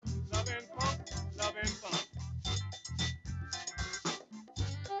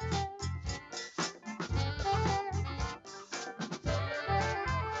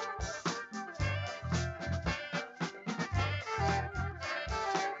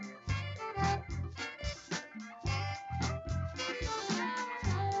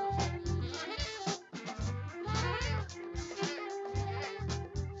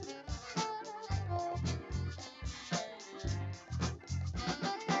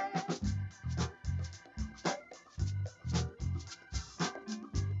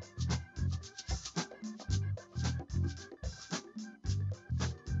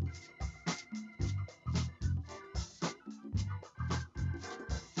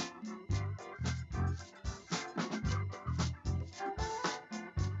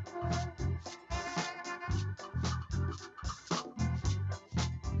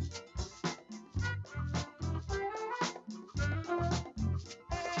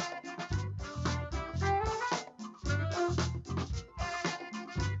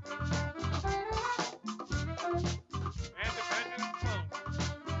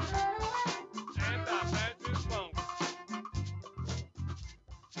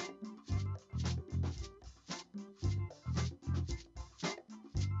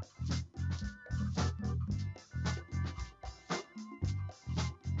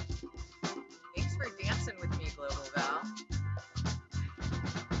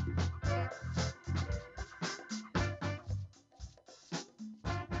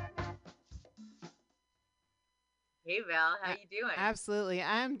Hey Val, how A- you doing? Absolutely.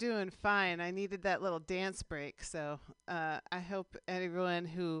 I'm doing fine. I needed that little dance break. So I hope everyone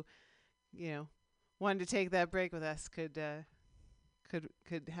who, you know, wanted to take that break with us could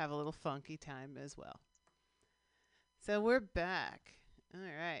have a little funky time as well. So we're back. All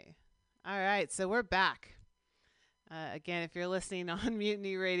right. All right. So we're back. Again, if you're listening on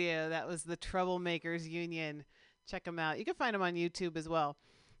Mutiny Radio, that was the Troublemakers Union. Check them out. You can find them on YouTube as well.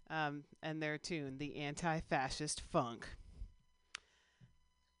 And their tune, The Anti Fascist Funk.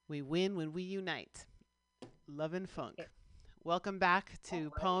 We win when we unite. Love and Funk. Welcome back All to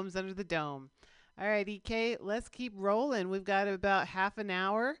right. Poems Under the Dome. All right, EK, let's keep rolling. We've got about half an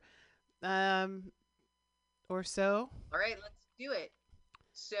hour um, or so. All right, let's do it.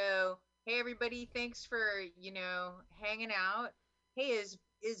 So, hey everybody, thanks for, hanging out. Hey, is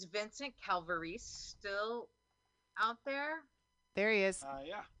Vincent Calvarese still out there? There he is.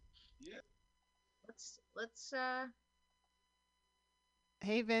 Yeah. Yeah. Let's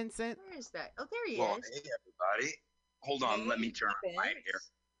Hey, Vincent. where is that? Oh, there he Well, is. hey everybody. Hold on, let me Hey, turn on the mic here.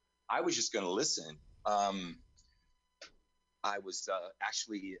 Vince. I was just going to listen. I was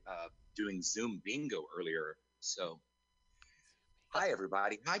actually doing Zoom bingo earlier. So, hi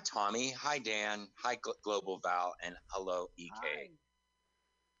everybody. Hi Tommy. Hi Dan. Hi Global Val, and hello EK.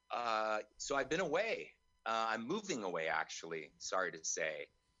 So I've been away. I'm moving away actually. Sorry to say.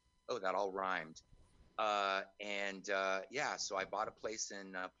 Oh, that all rhymed. Yeah, so I bought a place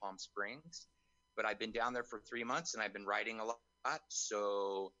in Palm Springs, but I've been down there for 3 months and I've been writing a lot.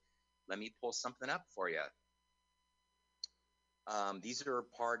 So let me pull something up for you. These are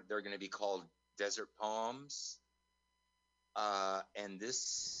they're going to be called Desert Poems. And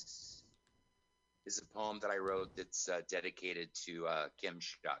this is a poem that I wrote that's dedicated to Kim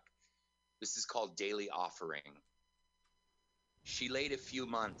Shuck. This is called Daily Offering. She laid a few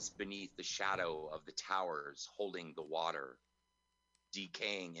months beneath the shadow of the towers holding the water,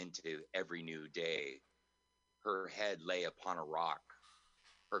 decaying into every new day. Her head lay upon a rock,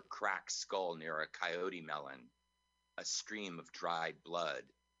 her cracked skull near a coyote melon, a stream of dried blood,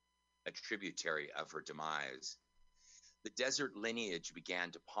 a tributary of her demise. The desert lineage began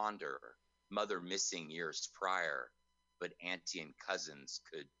to ponder, mother missing years prior, but auntie and cousins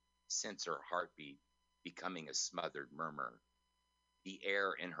could sense her heartbeat becoming a smothered murmur. The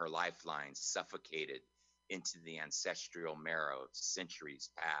air in her lifeline suffocated into the ancestral marrow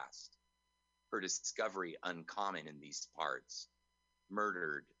centuries past. Her discovery uncommon in these parts,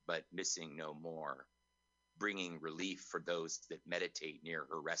 murdered but missing no more, bringing relief for those that meditate near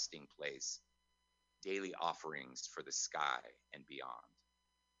her resting place, daily offerings for the sky and beyond.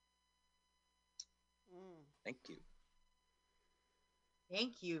 Mm. Thank you.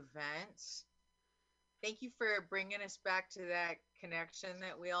 Thank you, Vince. Thank you for bringing us back to that connection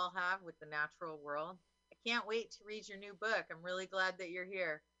that we all have with the natural world. I can't wait to read your new book. I'm really glad that you're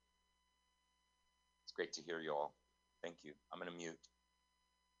here. It's great to hear you all. Thank you. I'm going to mute.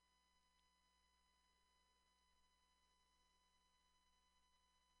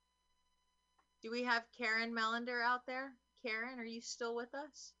 Do we have Karen Melander out there? Karen, are you still with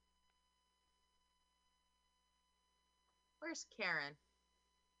us? Where's Karen?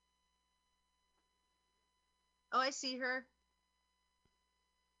 Oh, I see her.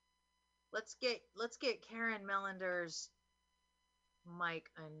 Let's get Karen Melander's mic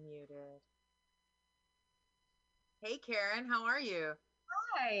unmuted. Hey Karen, how are you?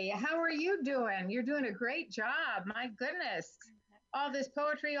 Hi, how are you doing? You're doing a great job. My goodness. All this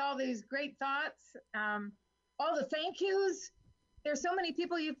poetry, all these great thoughts, all the thank yous. There's so many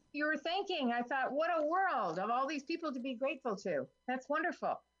people you were thanking. I thought, what a world of all these people to be grateful to. That's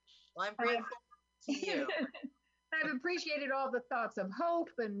wonderful. Well, I'm grateful to you. I've appreciated all the thoughts of hope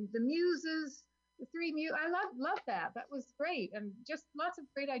and the muses, the three muse. I love that. That was great, and just lots of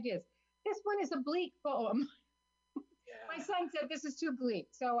great ideas. This one is a bleak poem. My son said this is too bleak,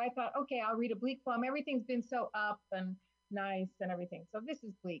 so I thought, okay, I'll read a bleak poem. Everything's been so up and nice and everything, so this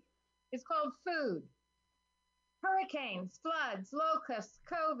is bleak. It's called Food. Hurricanes, floods, locusts,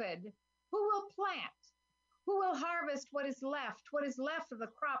 COVID. Who will plant? Who will harvest what is left of the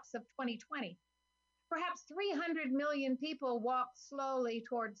crops of 2020? Perhaps 300 million people walk slowly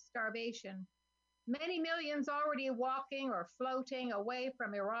towards starvation. Many millions already walking or floating away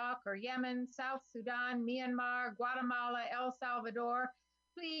from Iraq or Yemen, South Sudan, Myanmar, Guatemala, El Salvador,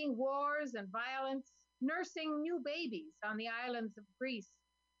 fleeing wars and violence, nursing new babies on the islands of Greece,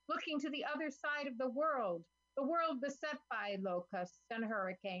 looking to the other side of the world beset by locusts and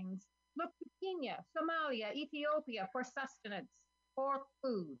hurricanes. Look to Kenya, Somalia, Ethiopia for sustenance, for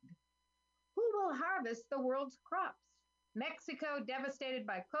food. Who will harvest the world's crops? Mexico, devastated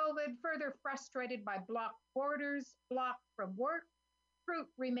by COVID, further frustrated by blocked borders, blocked from work. Fruit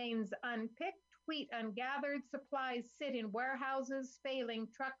remains unpicked, wheat ungathered, supplies sit in warehouses, failing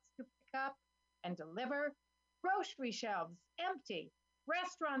trucks to pick up and deliver. Grocery shelves empty,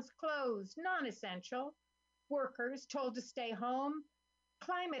 restaurants closed, non essential. Workers told to stay home.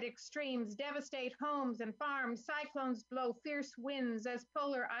 Climate extremes devastate homes and farms. Cyclones blow fierce winds as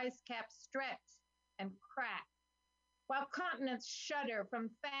polar ice caps stretch and crack. While continents shudder from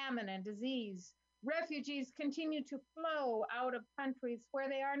famine and disease, refugees continue to flow out of countries where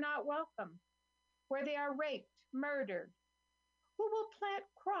they are not welcome, where they are raped, murdered. Who will plant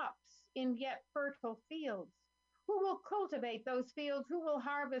crops in yet fertile fields? Who will cultivate those fields? Who will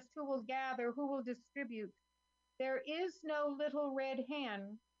harvest? Who will gather? Who will distribute? There is no little red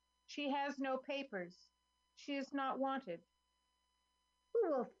hen. She has no papers. She is not wanted.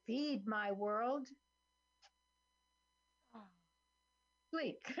 Who will feed my world?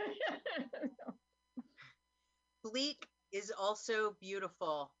 Bleak. Bleak is also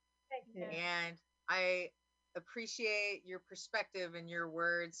beautiful. Thank you. And I appreciate your perspective and your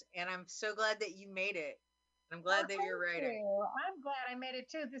words. And I'm so glad that you made it. I'm glad that you're writing. I'm glad I made it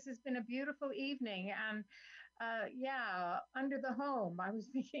too. This has been a beautiful evening. And yeah, under the home. I was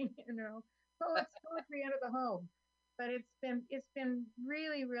thinking, poetry under the home. But it's been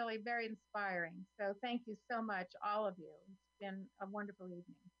really, really very inspiring. So thank you so much, all of you. It's been a wonderful evening.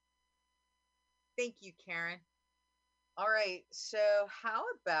 Thank you, Karen. All right. So how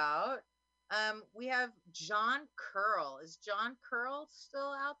about we have John Curl. Is John Curl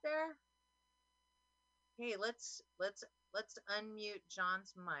still out there? Hey, let's unmute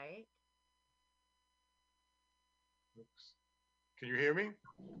John's mic. Oops. Can you hear me?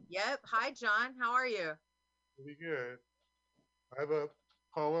 Yep. Hi, John. How are you? Pretty good. I have a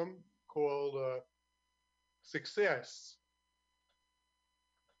poem called Success.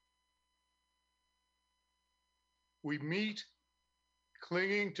 We meet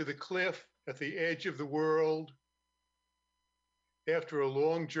clinging to the cliff at the edge of the world after a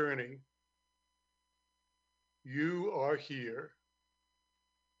long journey. You are here.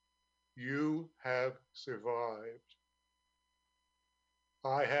 You have survived.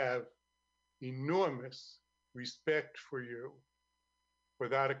 I have enormous respect for you for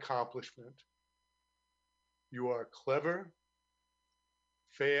that accomplishment. You are clever,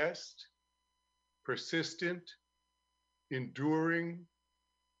 fast, persistent, enduring,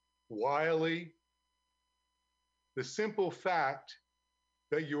 wily. The simple fact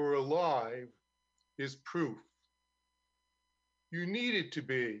that you're alive is proof. You needed to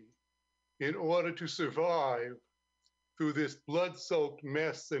be in order to survive through this blood-soaked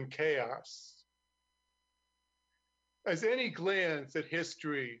mess and chaos. As any glance at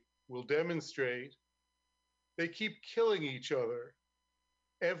history will demonstrate, they keep killing each other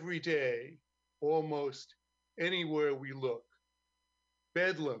every day, almost anywhere we look.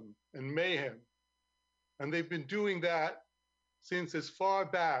 Bedlam and mayhem. And they've been doing that since as far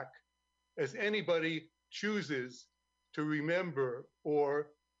back as anybody chooses to remember or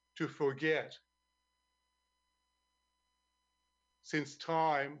to forget. Since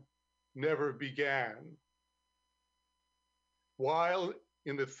time never began. While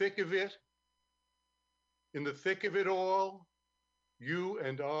in the thick of it all, you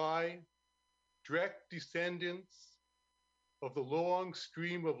and I, direct descendants of the long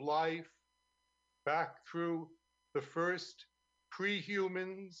stream of life back through the first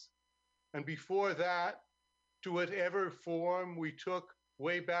pre-humans, and before that, to whatever form we took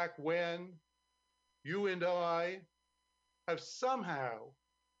way back when, you and I have somehow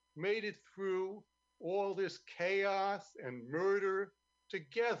made it through all this chaos and murder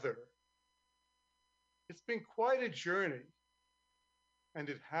together. It's been quite a journey, and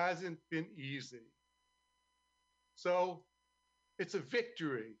it hasn't been easy. So it's a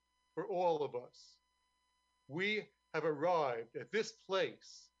victory for all of us. We have arrived at this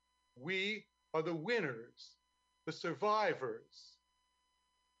place. We are the winners, the survivors.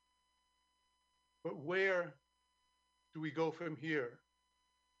 But where do we go from here?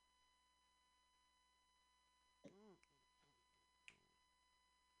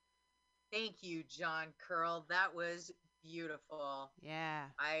 Thank you, John Curl. That was beautiful. Yeah.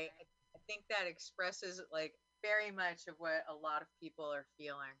 I think that expresses like very much of what a lot of people are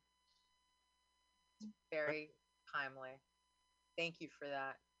feeling. It's very timely. Thank you for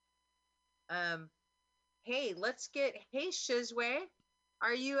that. Hey, hey Shizway.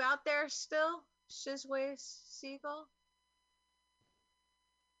 Are you out there still? Shizway Siegel?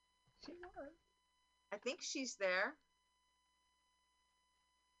 I think she's there.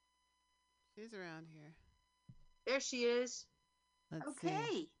 She's around here. There she is. Let's see.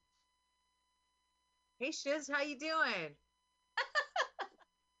 Okay. Hey, Shiz, how you doing?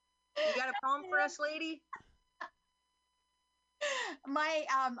 You got a poem for us, lady?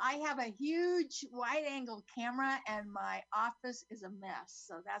 I have a huge wide angle camera and my office is a mess.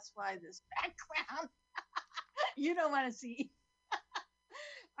 So that's why this background you don't want to see.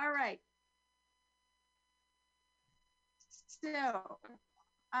 All right. So,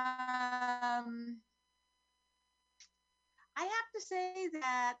 I have to say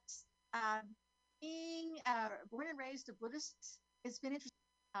that being born and raised a Buddhist, it's been interesting.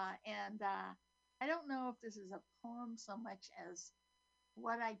 And I don't know if this is a poem so much as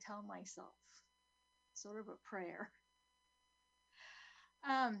what I tell myself, sort of a prayer.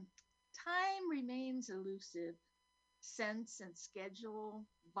 Time remains elusive, sense and schedule,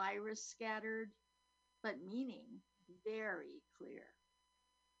 virus scattered, but meaning very clear.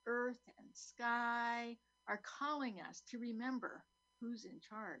 Earth and sky are calling us to remember who's in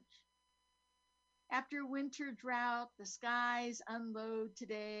charge. After winter drought, the skies unload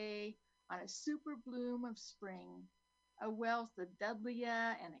today on a super bloom of spring, a wealth of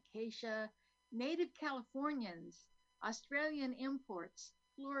Dudleya and acacia, native Californians, Australian imports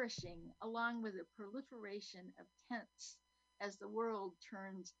flourishing along with a proliferation of tents as the world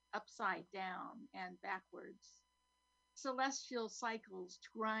turns upside down and backwards. Celestial cycles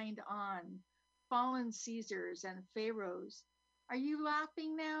grind on, fallen Caesars and pharaohs. Are you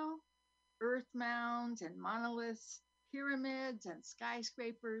laughing now? Earth mounds and monoliths, pyramids and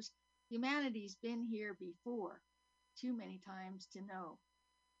skyscrapers. Humanity's been here before, too many times to know.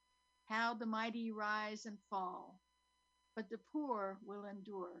 How the mighty rise and fall, but the poor will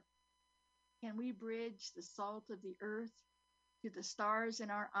endure. Can we bridge the salt of the earth to the stars in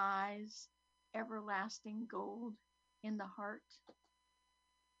our eyes, everlasting gold in the heart?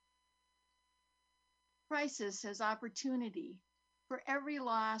 Crisis as opportunity. For every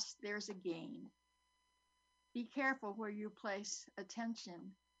loss, there's a gain. Be careful where you place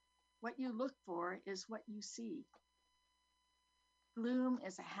attention. What you look for is what you see. Gloom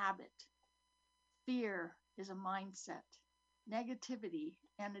is a habit. Fear is a mindset. Negativity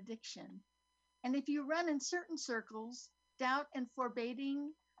and addiction. And if you run in certain circles, doubt and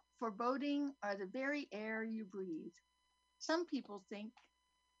foreboding are the very air you breathe. Some people think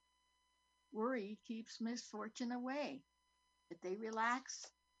worry keeps misfortune away. If they relax,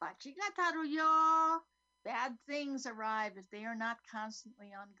 bachigataru yo, bad things arrive if they are not constantly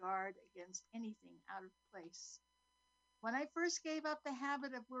on guard against anything out of place. When I first gave up the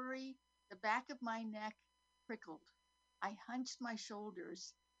habit of worry, the back of my neck prickled. I hunched my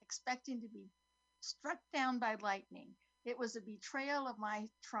shoulders, expecting to be struck down by lightning. It was a betrayal of my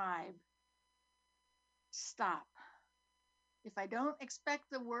tribe. Stop. If I don't expect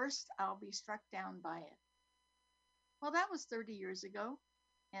the worst, I'll be struck down by it. Well, that was 30 years ago,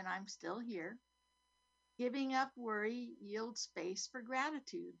 and I'm still here. Giving up worry yields space for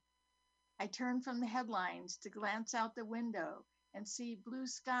gratitude. I turn from the headlines to glance out the window and see blue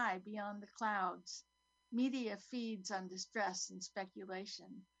sky beyond the clouds. Media feeds on distress and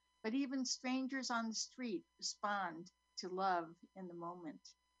speculation, but even strangers on the street respond to love in the moment.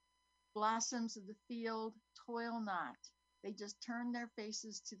 Blossoms of the field toil not, they just turn their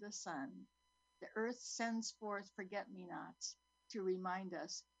faces to the sun. The earth sends forth forget-me-nots to remind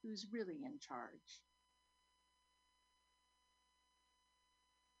us who's really in charge.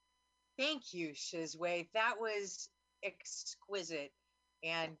 Thank you, Shizway. That was exquisite.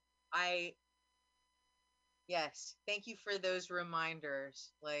 And yes, thank you for those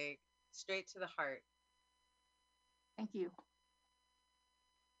reminders. Like, straight to the heart. Thank you.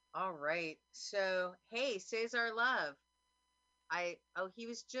 All right. So, hey, Cesar Love. He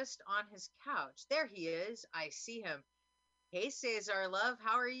was just on his couch. There he is. I see him. Hey, Cesar Love,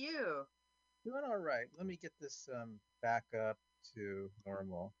 how are you? Doing all right. Let me get this back up to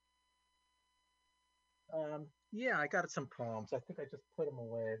normal. Yeah, I got some poems. I think I just put them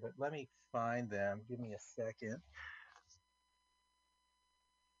away, but let me find them. Give me a second.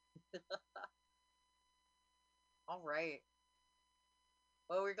 All right.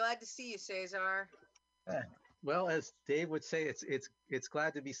 Well, we're glad to see you, Cesar. Well, as Dave would say, it's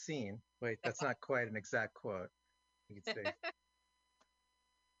glad to be seen. Wait, that's not quite an exact quote. You could say.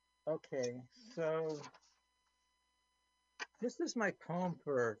 Okay, so this is my poem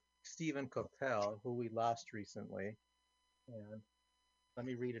for Stephen Coppell, who we lost recently. And let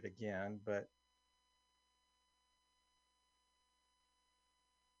me read it again, but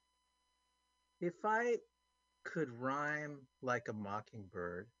if I could rhyme like a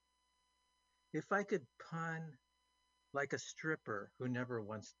mockingbird, if I could pun like a stripper who never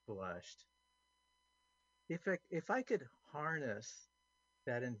once blushed, if I could harness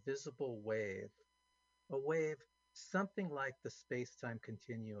that invisible wave, a wave something like the space-time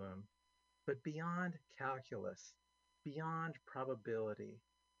continuum, but beyond calculus, beyond probability,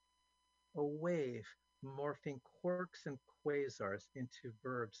 a wave morphing quarks and quasars into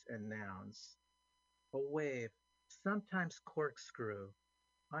verbs and nouns, a wave sometimes corkscrew,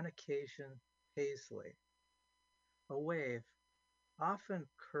 on occasion paisley, a wave often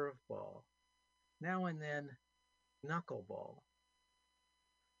curveball, now and then knuckleball.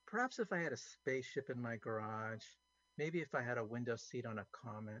 Perhaps if I had a spaceship in my garage, maybe if I had a window seat on a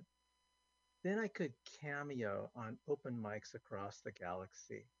comet, then I could cameo on open mics across the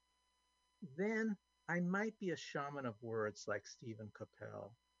galaxy. Then I might be a shaman of words like Stephen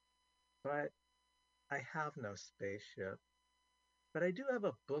Coppell, but I have no spaceship. But I do have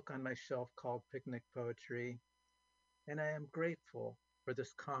a book on my shelf called Picnic Poetry, and I am grateful for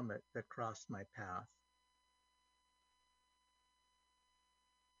this comet that crossed my path.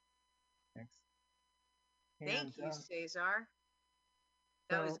 Thanks. Thank And you, Cesar.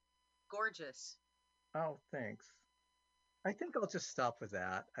 That was so, gorgeous. oh, thanks. I think I'll just stop with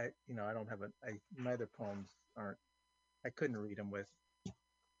that. I don't have my other poems aren't. I couldn't read them with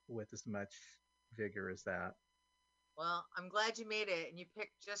as much vigor as that. Well, I'm glad you made it and you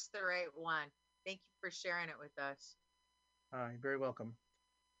picked just the right one. Thank you for sharing it with us. You're very welcome.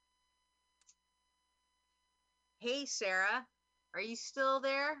 Hey, Sarah. Are you still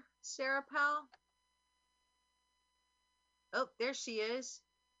there, Sarah Powell? Oh, there she is.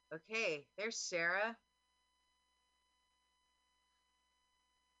 Okay, there's Sarah.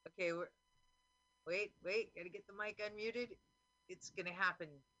 Okay, wait, gotta get the mic unmuted. It's gonna happen.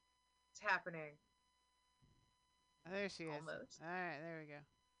 It's happening. Oh, there she is. Almost. All right, there we go.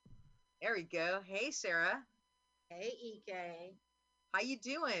 There we go. Hey, Sarah. Hey, EK. How you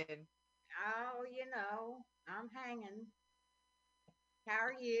doing? Oh, I'm hanging. How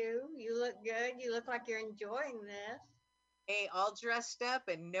are you? You look good. You look like you're enjoying this. Hey, all dressed up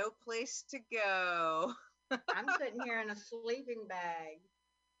and no place to go. I'm sitting here in a sleeping bag.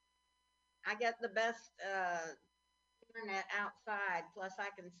 I get the best internet outside, plus I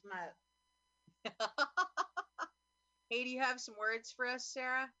can smoke. Hey, do you have some words for us,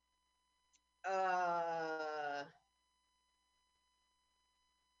 Sarah? Uh,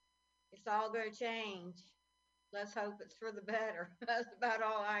 it's all going to change. Let's hope it's for the better. That's about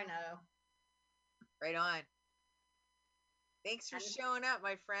all I know. Right on. Thanks for showing up,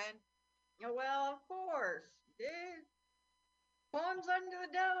 my friend. Well, of course, dude. Poems under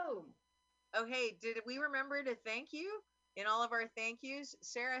the dome. Oh, hey, did we remember to thank you in all of our thank yous?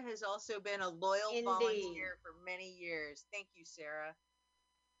 Sarah has also been a loyal volunteer for many years. Thank you, Sarah.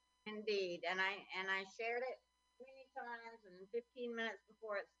 Indeed, and I shared it many times and 15 minutes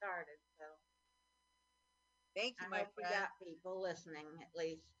before it started. So thank you, I my hope friend. We got people listening at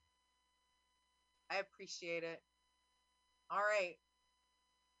least. I appreciate it. All right.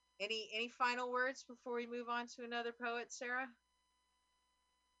 Any final words before we move on to another poet, Sarah?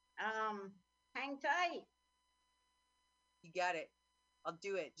 Hang tight. You got it. I'll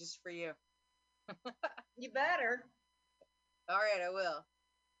do it just for you. You better. All right, I will.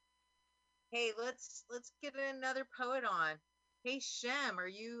 Hey, let's get another poet on. Hey, Shem, are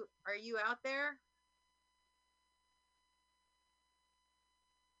you out there?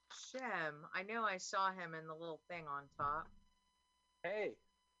 Shem, I know I saw him in the little thing on top. Hey.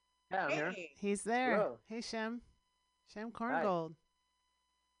 Yeah, I'm here. He's there. Hello. Hey, Shem. Shem Korngold.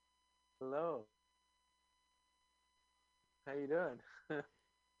 Hello. How you doing?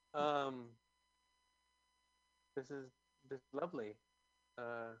 This is lovely.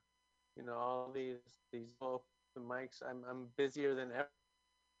 All these open mics. I'm busier than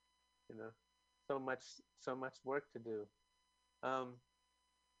ever. So much work to do. Oh,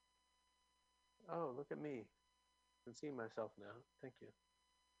 look at me. I can see myself now. Thank you.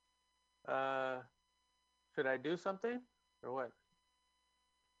 Should I do something or what?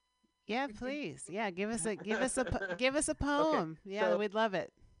 Yeah, please. Yeah, give us a poem. Okay, yeah, so we'd love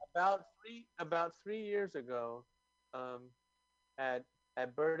it. About 3 years ago, at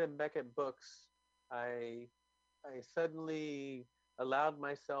Bird and Beckett Books, I suddenly allowed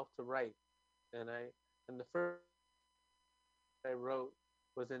myself to write, and the first I wrote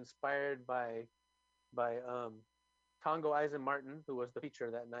was inspired by Tongo Eisen Martin, who was the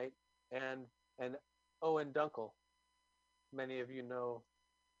feature that night, and Owen Dunkel. Many of you know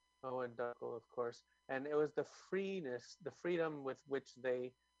Owen Dunkel, of course, and it was the freedom with which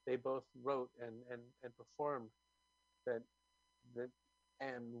they both wrote and performed that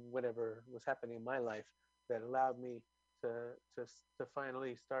and whatever was happening in my life that allowed me to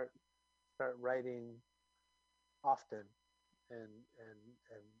finally start writing often and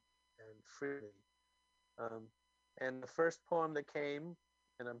and freely. Um, and the first poem that came,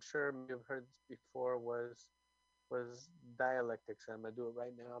 and I'm sure you've heard this before, was dialectics. I'm gonna do it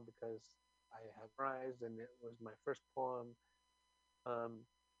right now because I have memorized, and it was my first poem um,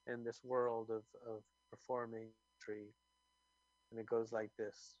 in this world of performing poetry, and it goes like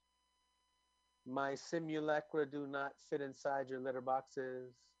this: My simulacra do not fit inside your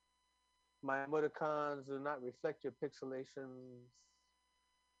letterboxes. My emoticons do not reflect your pixelations.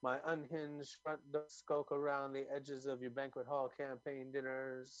 My unhinged front door skulk around the edges of your banquet hall campaign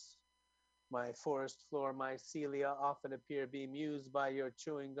dinners. My forest floor mycelia often appear bemused by your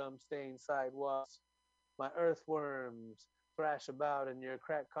chewing gum stained sidewalks. My earthworms thrash about in your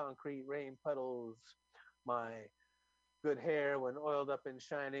cracked concrete rain puddles. My good hair, when oiled up and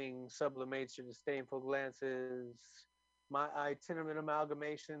shining, sublimates your disdainful glances. My itinerant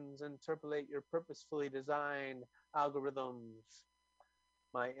amalgamations interpolate your purposefully designed algorithms.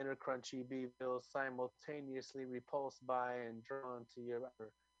 My inner crunchy bee feels simultaneously repulsed by and drawn to your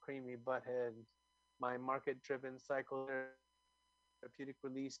upper creamy butthead. My market-driven cycle therapeutic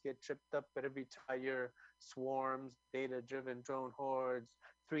release get tripped up at every time your swarms, data-driven drone hordes,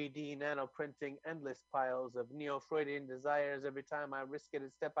 3D nano printing endless piles of neo-Freudian desires every time I risk it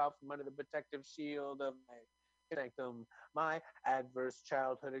and step out from under the protective shield of my sanctum. My adverse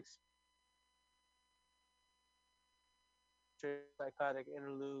childhood psychotic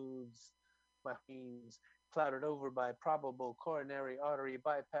interludes, my means clouded over by probable coronary artery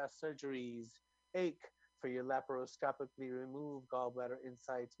bypass surgeries, ache for your laparoscopically removed gallbladder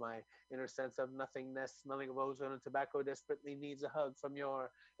insights, my inner sense of nothingness, smelling of ozone and tobacco, desperately needs a hug from your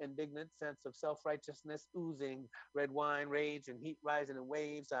indignant sense of self-righteousness oozing, red wine, rage, and heat rising in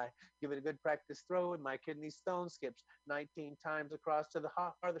waves. I give it a good practice throw, and my kidney stone skips 19 times across to the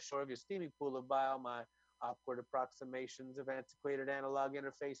farther shore of your steaming pool of bile. My awkward approximations of antiquated analog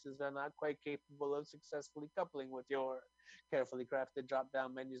interfaces are not quite capable of successfully coupling with your carefully crafted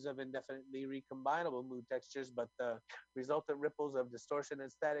drop-down menus of indefinitely recombinable mood textures, but the resultant ripples of distortion and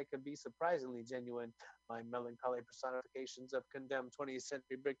static can be surprisingly genuine. My melancholy personifications of condemned 20th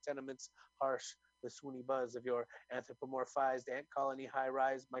century brick tenements harsh the swoony buzz of your anthropomorphized ant colony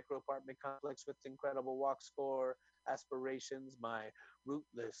high-rise micro apartment complex with incredible walk score aspirations. My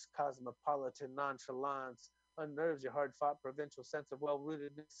rootless cosmopolitan nonchalance unnerves your hard-fought provincial sense of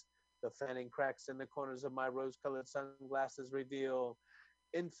well-rootedness. The fanning cracks in the corners of my rose-colored sunglasses reveal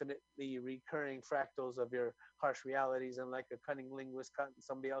infinitely recurring fractals of your harsh realities, and like a cunning linguist caught in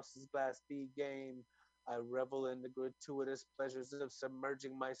somebody else's glass bead game, I revel in the gratuitous pleasures of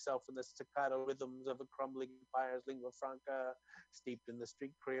submerging myself in the staccato rhythms of a crumbling empire's lingua franca, steeped in the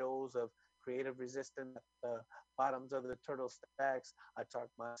street creoles of creative resistance at the bottoms of the turtle stacks. I talk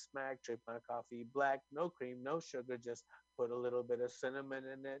my smack, drip my coffee black, no cream, no sugar, just put a little bit of cinnamon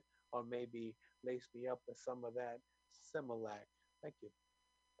in it, or maybe lace me up with some of that Similac. Thank you.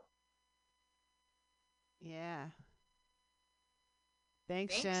 Yeah.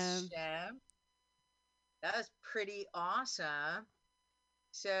 Thanks, Thanks, Shem. Shem. That was pretty awesome.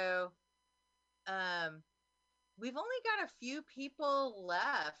 So, um, we've only got a few people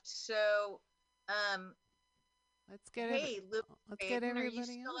left. So, um, Let's get hey, Lou let's get Baden, are you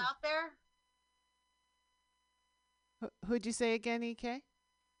everybody still on. out there? Who'd you say again, EK?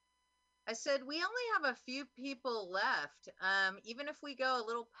 I said we only have a few people left. Even if we go a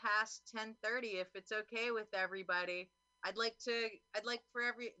little past 10:30, if it's okay with everybody, I'd like for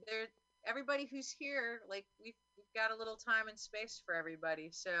everybody who's here, like we've got a little time and space for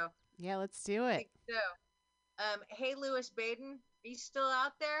everybody. So I Yeah, let's do it. think so. Hey, Lewis Baden, are you still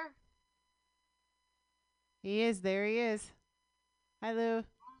out there? He is. There he is. Hi, Lou.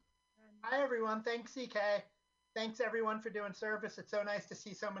 Hi, everyone. Thanks, CK. Thanks, everyone, for doing service. It's so nice to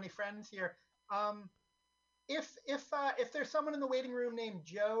see so many friends here. If there's someone in the waiting room named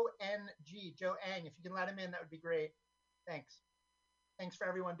Joe NG, Joe Ang, if you can let him in, that would be great. Thanks. Thanks for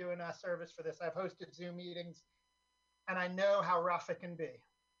everyone doing service for this. I've hosted Zoom meetings, and I know how rough it can be.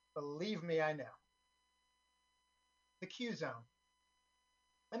 Believe me, I know. The Q zone.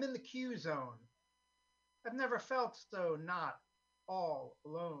 I'm in the Q zone. I've never felt so not all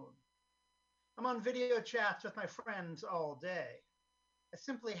alone. I'm on video chats with my friends all day. I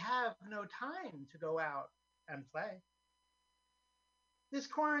simply have no time to go out and play. This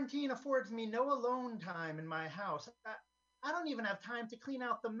quarantine affords me no alone time in my house. I don't even have time to clean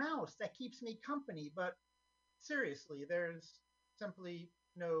out the mouse that keeps me company, but seriously, there's simply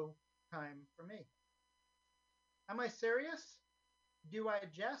no time for me. Am I serious? Do I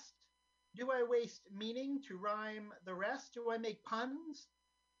jest? Do I waste meaning to rhyme the rest? Do I make puns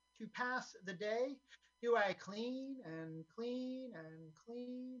to pass the day? Do I clean and clean and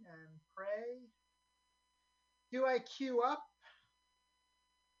clean and pray? Do I queue up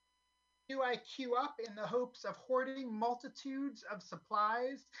Do I queue up in the hopes of hoarding multitudes of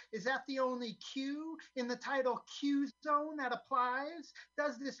supplies? Is that the only Q in the title Q zone that applies?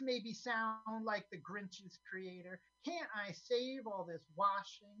 Does this maybe sound like the Grinch's creator? Can't I save all this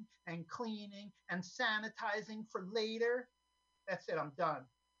washing and cleaning and sanitizing for later? That's it, I'm done.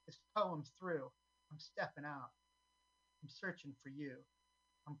 This poem's through. I'm stepping out. I'm searching for you.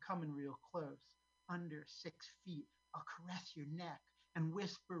 I'm coming real close, under 6 feet. I'll caress your neck and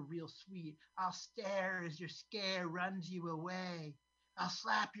whisper real sweet. I'll stare as your scare runs you away. I'll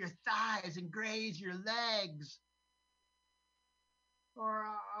slap your thighs and graze your legs. Or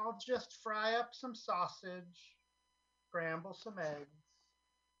I'll just fry up some sausage, scramble some eggs,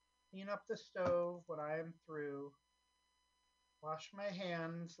 clean up the stove when I am through, wash my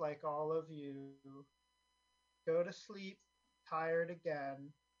hands like all of you, go to sleep tired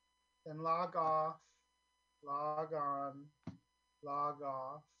again, then log off, log on, log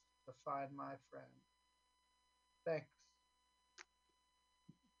off to find my friend. Thanks.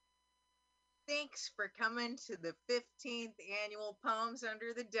 Thanks for coming to the 15th annual Poems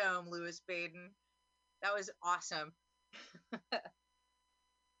Under the Dome, Louis Baden. That was awesome.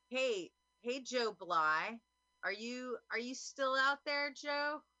 Hey, Joe Bly. Are you still out there,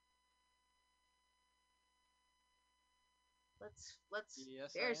 Joe? Let's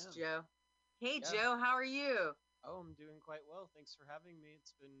Yes, I There's am. Joe. Hey Yeah. Joe, how are you? Oh, I'm doing quite well. Thanks for having me.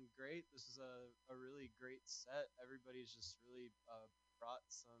 It's been great. This is a really great set. Everybody's just really brought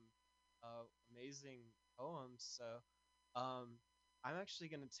some amazing poems. So I'm actually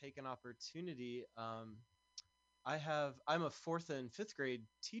going to take an opportunity. I'm a fourth and fifth grade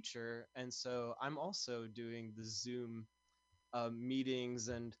teacher, and so I'm also doing the Zoom meetings,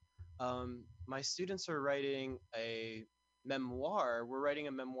 and my students are writing a memoir. We're writing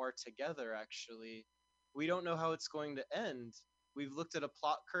a memoir together, actually. We don't know how it's going to end. We've looked at a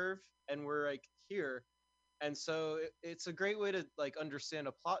plot curve, and we're like here. And so it's a great way to like understand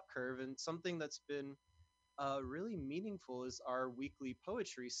a plot curve, and something that's been really meaningful is our weekly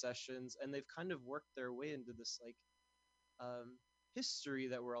poetry sessions, and they've kind of worked their way into this like history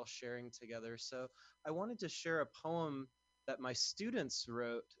that we're all sharing together. So I wanted to share a poem that my students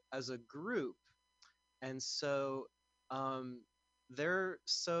wrote as a group. And so they're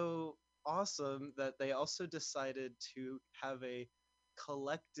so awesome that they also decided to have a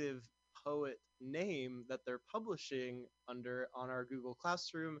collective poet name that they're publishing under on our Google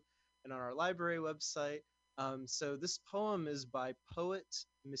Classroom and on our library website. So this poem is by Poet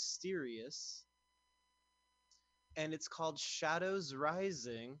Mysterious, and it's called Shadows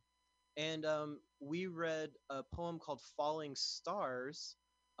Rising. And we read a poem called Falling Stars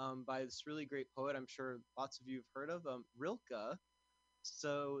by this really great poet I'm sure lots of you have heard of, Rilke.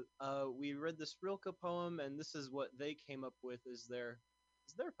 So we read this Rilke poem, and this is what they came up with as their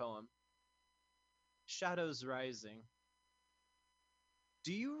poem. Shadows Rising.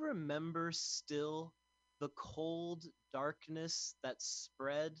 Do you remember still the cold darkness that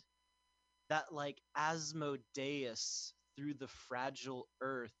spread, that like Asmodeus through the fragile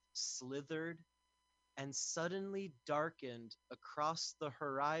earth slithered and suddenly darkened across the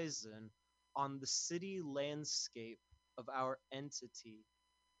horizon on the city landscape of our entity?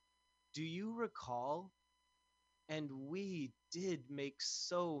 Do you recall? And we did make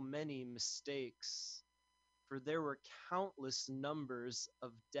so many mistakes, for there were countless numbers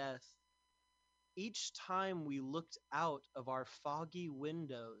of death. Each time we looked out of our foggy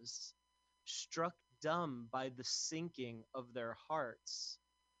windows, struck dumb by the sinking of their hearts,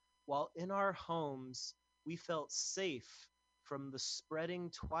 while in our homes we felt safe from the spreading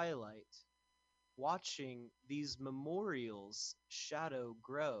twilight, watching these memorials shadow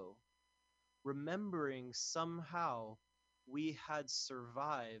grow, remembering somehow we had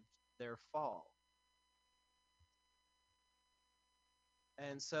survived their fall.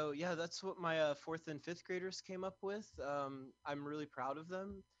 And so, yeah, that's what my fourth and fifth graders came up with. I'm really proud of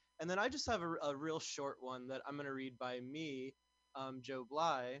them. And then I just have a real short one that I'm going to read by me, Joe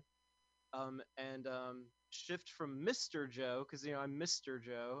Bly, and shift from Mr. Joe, because, you know, I'm Mr.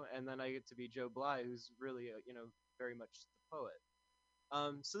 Joe, and then I get to be Joe Bly, who's really, you know, very much the poet.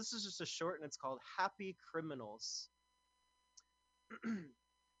 So this is just a short, and it's called Happy Criminals.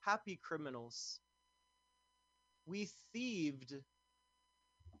 Happy criminals. We thieved.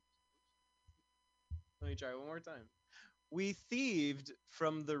 Let me try one more time. We thieved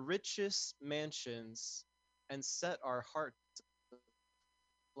from the richest mansions and set our hearts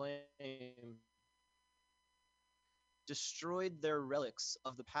aflame, destroyed their relics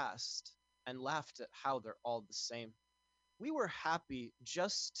of the past, and laughed at how they're all the same. We were happy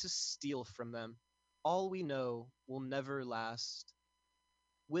just to steal from them. All we know will never last.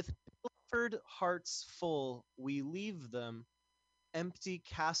 With pilfered hearts full, we leave them, empty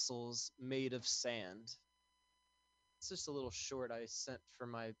castles made of sand. It's just a little short I sent for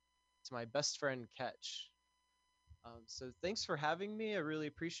my to my best friend Ketch. So thanks for having me. I really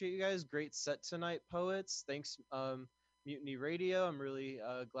appreciate you guys. Great set tonight, poets. Thanks, Mutiny Radio. I'm really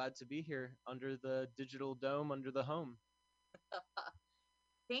glad to be here under the digital dome, under the home.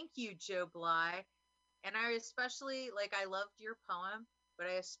 Thank you, Joe Bly. And I especially, like, I loved your poem, but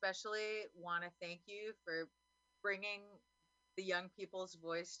I especially want to thank you for bringing the young people's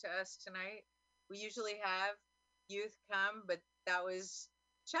voice to us tonight. We usually have youth come, but that was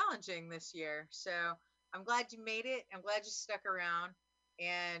challenging this year. So I'm glad you made it. I'm glad you stuck around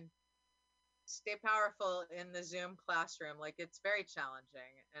and stay powerful in the Zoom classroom. Like, it's very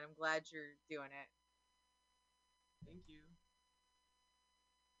challenging, and I'm glad you're doing it. Thank you.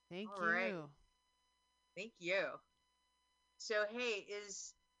 Thank All you. right. Thank you. So, hey,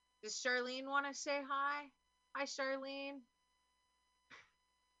 does Charlene want to say hi? Hi, Charlene.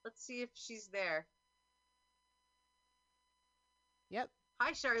 Let's see if she's there. Yep.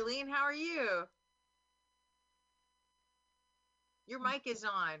 Hi, Charlene. How are you? Your mic is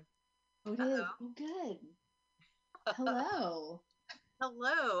on. Oh, it is. Oh, good. Hello.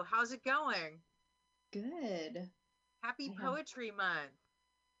 Hello. How's it going? Good. Happy Poetry Month.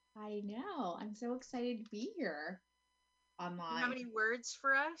 I know. I'm so excited to be here online. You have any words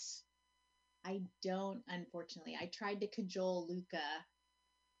for us? I don't, unfortunately. I tried to cajole Luca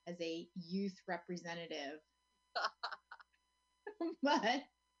as a youth representative, but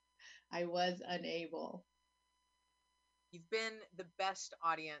I was unable. You've been the best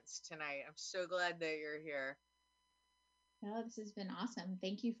audience tonight. I'm so glad that you're here. No, this has been awesome.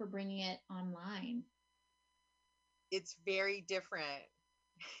 Thank you for bringing it online. It's very different.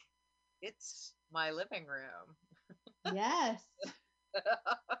 It's my living room. Yes.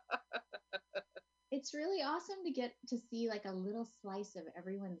 It's really awesome to get to see like a little slice of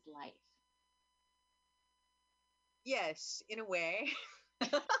everyone's life. Yes, in a way.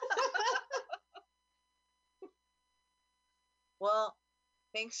 Well,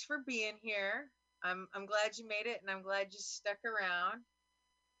 thanks for being here. I'm glad you made it, and I'm glad you stuck around.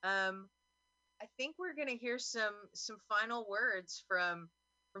 I think we're gonna hear some final words from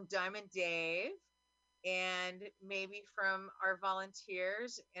Diamond Dave, and maybe from our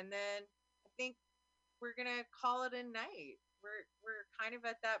volunteers, and then I think we're gonna call it a night. We're kind of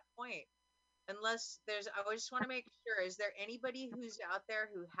at that point. Unless there's, I just want to make sure, is there anybody who's out there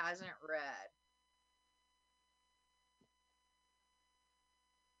who hasn't read?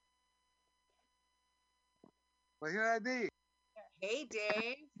 Well, here I be. Hey,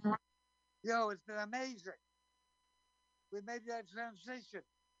 Dave. Yo, it's been amazing. We made that transition.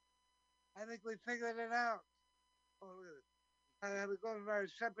 I think we figured it out. Oh, we're going to our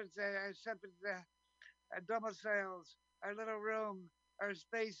separate domiciles, our little room, our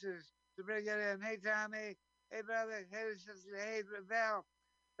spaces to bring it in. Hey, Tommy. Hey, brother. Hey, Val.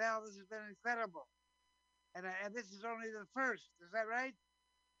 Val, this has been incredible. And this is only the first. Is that right?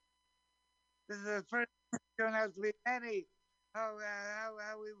 This is the first. Turn out to be many. How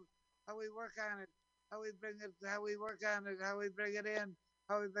we work on it. How we bring it. How we work on it. How we bring it in.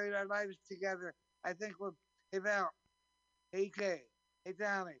 How we bring our lives together. I think we're. Hey, Val. Hey, Kay. Hey,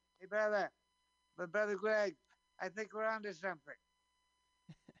 Tommy. Hey, brother. My brother Greg. I think we're onto something.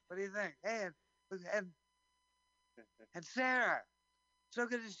 What do you think? Hey, and Sarah. So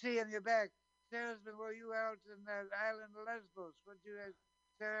good to see you, and you're back. Sarah's been where you out in the island of Lesbos. Weren't you,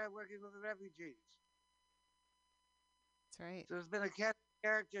 Sarah, working with the refugees? That's right. So there's been a cast of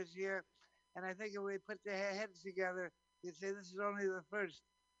characters here, and I think if we put the heads together, you'd say this is only the first.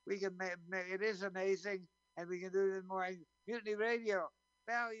 We can make it is amazing, and we can do it more. Mutiny Radio,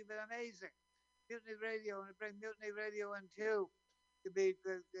 Val, you've been amazing. Mutiny Radio, and bring Mutiny Radio in too, to be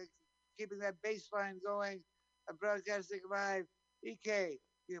keeping that baseline going, broadcasting live. EK,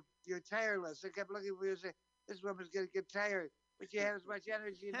 you're tireless. I kept looking for you and say, this woman's going to get tired, but you have as much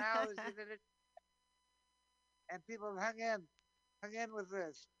energy now as you did it. And people have hung in with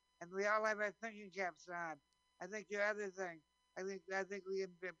this, and we all have our thinking caps on. I think the other thing, I think we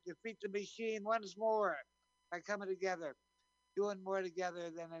can defeat the machine once more by coming together, doing more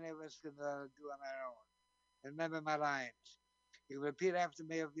together than any of us can do on our own. And remember my lines. You can repeat after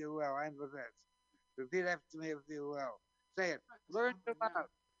me if you will. I end with this. Repeat after me if you will. Say it. Learn to love.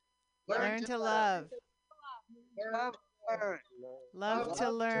 Learn to love. Love to learn. Love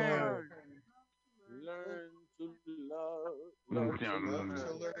to learn. Learn to love. Learn to Love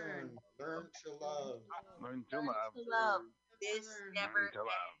to learn. learn to love. Learn to Learn love. to love. This Learn never to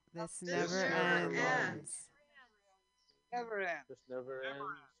love. This This never never ends. ends. Never ends. This never ends.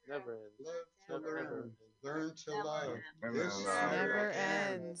 Never ends. Love to Never ever learn. ends. Learn to love. Never This This love. never never ends.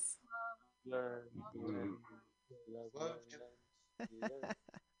 ends. Learn to Mm. love. Love Learn.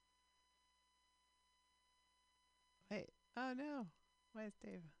 Wait. Oh no. Where's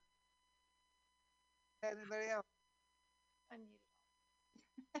Dave? Anybody else?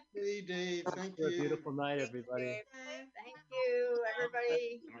 Hey, Dave. Thank Have a you. beautiful night, Thank you, everybody. Dave. Thank you,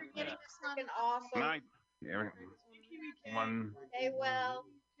 everybody. Yeah. Freaking awesome. Night. Yeah. One. Stay well.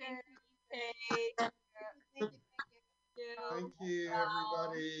 Thank you. Thank you,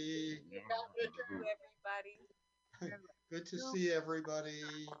 everybody. Thank you, everybody. Good to see everybody.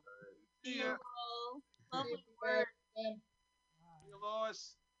 See you all. Lovely Yeah, work. and You,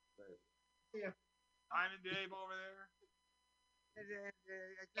 Lois. see ya. Diamond Dave over there.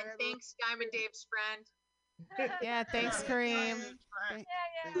 And thanks, Diamond Dave's friend. Yeah, thanks, Kareem. Thank-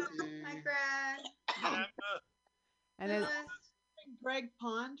 Thank you. Hi, Greg. And, And his, Greg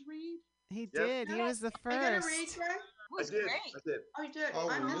Pond read? he Yep. did. He was the Are you gonna read, first. Greg? It was I did. great. I did. Oh, you did. Oh,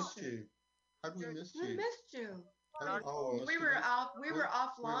 I we missed missed you. How'd we miss We you? missed you. Oh, We were off. We were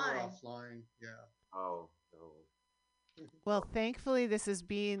offline. We were offline. Yeah. Oh, no. Well, thankfully, this is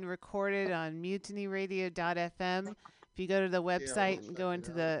being recorded on MutinyRadio.fm. If you go to the website and go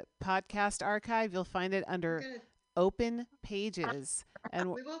into the podcast archive, you'll find it under open pages.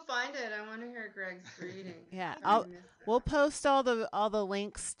 And We will find it. I want to hear Greg's reading. yeah, Sorry I missed we'll post all the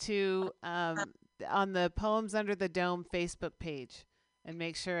links to on the Poems Under the Dome Facebook page, and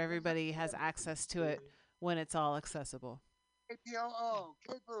make sure everybody has access to it when it's all accessible. KPOO,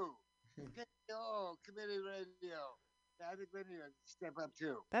 KPOO, Community Radio. I think we need to step up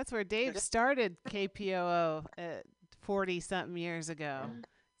too. That's where Dave started KPOO 40-something years ago.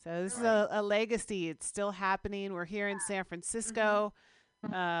 So this is a legacy. It's still happening. We're here in San Francisco.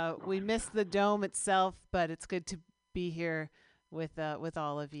 We missed the dome itself, but it's good to be here with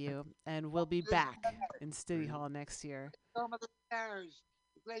all of you. And we'll be back in City Hall next year. Dome of the stars,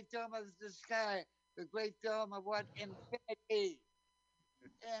 the great dome of the sky, the great dome of what? Infinity.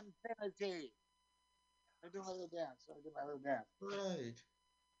 Infinity. I do my little dance. Right.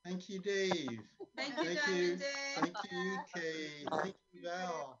 Thank you, Dave. Thank you, Thank Diamond you. Dave. Thank you, Kay. Thank you,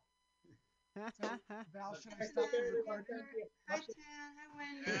 Val. Val, should I stop the recording? Hi, Tan. Hi,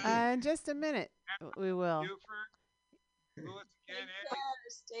 Wendy. In just a minute, we will. Buford, Louis again, Take care.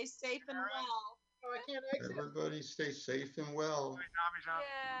 Stay safe and well. Oh, I can't exit. Everybody stay safe and well.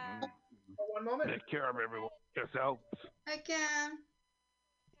 Yeah. Oh, one moment. Take care of everyone. Yourselves. Hi, Kim.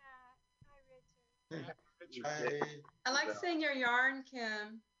 Bye. I like seeing your yarn,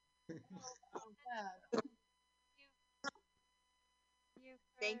 Kim.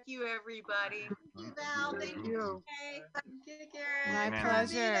 Thank you, everybody. Thank you, Val. Thank you. Okay. Thank you, Garrett. My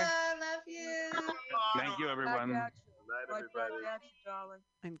pleasure. Love you. Thank you, everyone. Good night, everybody.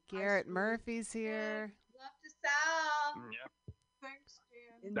 And Garrett Murphy's here. Love to Sal. Yep. Thanks,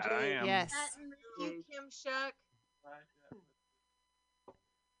 Jan. And I am. Yes. Thank you, Kim Shuck.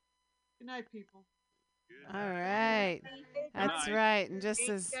 Good night, people. All right. That's right. And just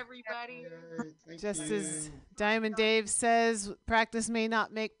Thanks, as everybody. as Diamond Dave says, practice may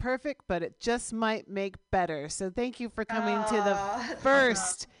not make perfect, but it just might make better. So thank you for coming to the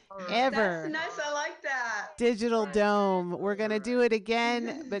first ever That's nice. I like that. Digital Dome. We're going to do it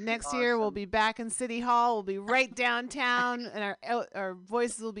again, but next year we'll be back in City Hall. We'll be right downtown, and our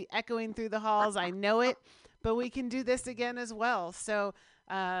voices will be echoing through the halls. I know it, but we can do this again as well. So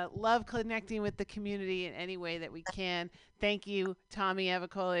love connecting with the community in any way that we can. Thank you, Tommy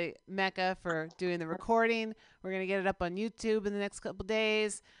Avicoli Mecca, for doing the recording. We're going to get it up on YouTube in the next couple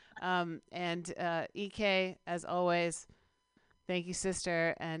days. And EK, as always, thank you,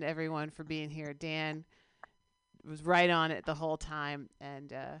 sister, and everyone for being here. Dan was right on it the whole time.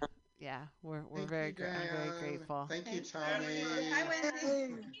 And yeah, we're very, I'm very grateful. Thank you, Tommy. Hi,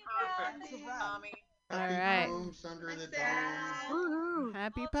 Wendy. Tommy. All Happy right. Poems Under the Dome. Woohoo.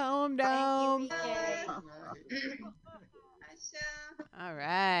 Happy Poem Dome. All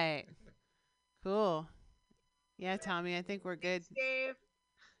right. Cool. Yeah, Tommy, I think we're good. Dave.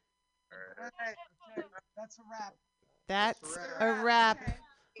 Okay, that's a wrap. That's a wrap.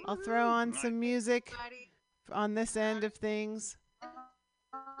 I'll throw on some music on this end of things.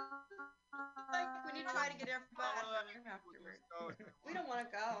 When you try to get everybody afterwards, we don't want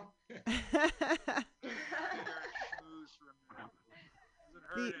to go.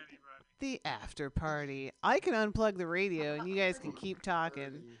 The after party. I can unplug the radio and you guys can keep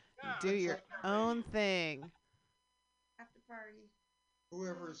talking. Do your own thing.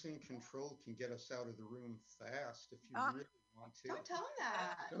 whoever's in control can get us out of the room fast if you really want to. Don't tell him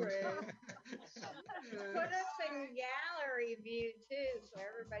that. Don't Put us in gallery view too, so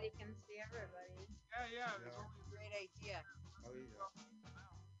everybody can see everybody. Yeah. Yeah. Great idea. Oh, yeah.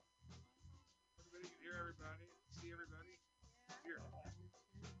 Everybody can hear everybody, see everybody. Here.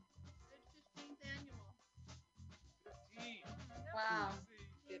 15th annual. 15. Wow.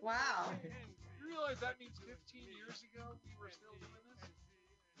 15. Wow. You realize that means 15 years ago we were still doing this?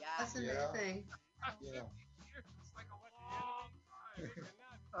 Yeah. That's amazing. Yeah. 15 years. It's like a long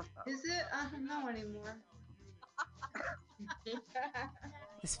time. Is it? I don't know anymore.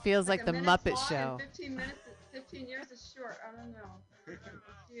 This feels like the Muppet long Show. And 15 minutes, 15 years is short. I don't know.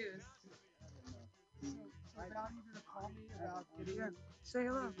 Confused. So Val, you gonna call me about getting? Yeah. Say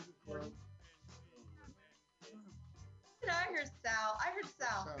hello. I heard Sal. I heard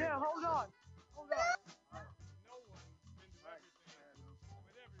Sal. Yeah, hold on.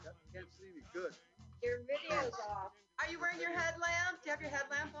 Can't see me. Good. Your video's off. Are you wearing your headlamp? Do you have your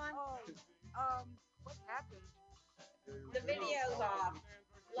headlamp on? What happened? The video's off.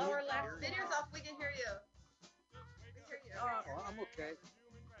 Lower left. Video's off. We can hear you. We hear you. I'm okay.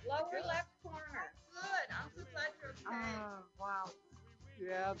 Lower left corner. Good. I'm so glad you're okay. Wow.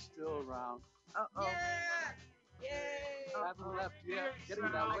 Yeah, I'm still around. Uh-oh. Yeah. Yay. Haven't left yet. Getting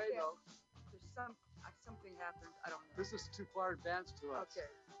that way though. There's something happened. I don't know. This is too far advanced to us. Okay.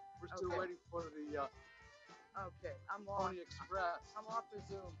 We're still waiting for the Okay. I'm off. Pony Express. I'm off the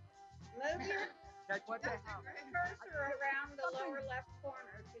Zoom. Move your What the hell? cursor around the lower left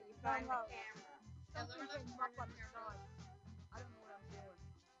corner till you find the camera. Something came up on the side. I don't know what I'm doing.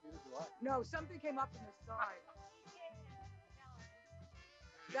 No, something came up on the side.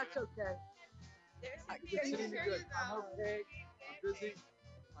 That's okay. There's It's sitting good. I'm okay. I'm busy.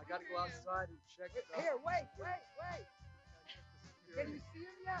 I gotta go outside and check it out. Here, wait. Can you see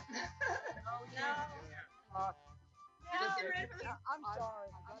him yet? No. Just get ready for the. I'm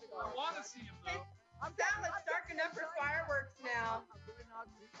sorry. I want to see him though. Sal, it's dark enough for fireworks now.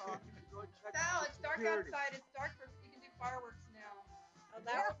 Sal, it's dark outside. It's dark for you can do fireworks now. Oh,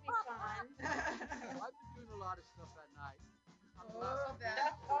 that would be fun. I've been doing a lot of stuff at night. Oh,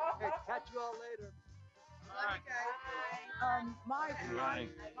 Hey, catch you all later. Love you guys. My Bye.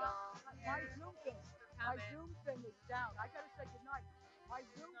 Zoom thing is down. I gotta say goodnight. My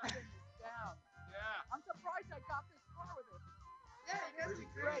Zoom thing is down. Yeah. I'm surprised I got this far with it. Yeah, you guys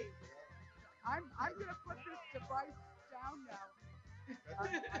are great. I'm gonna put this device down now.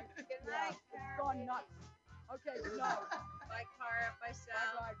 Good night, It's gone nuts. Okay, good night. Bye, Cara. Bye,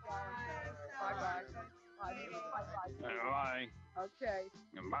 Sal. Bye, guys. Bye. Bye. Bye. Okay.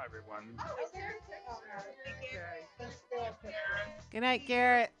 And bye, everyone. Oh, is there a picture? Okay. Good night,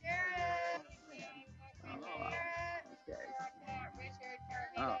 Garrett. Garrett. Okay.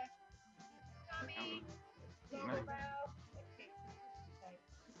 Oh.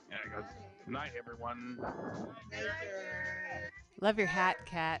 Yeah, good night, everyone. Love your hat,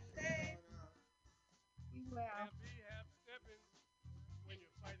 Kat. Well,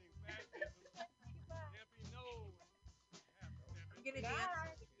 I'm gonna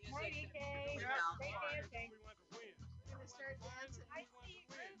dance to the morning, music. Kay. Now. Great dancing. I'm gonna start dancing. I see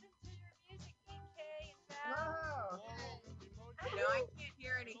rhythm to your music, Kay and Val. Whoa. No, I can't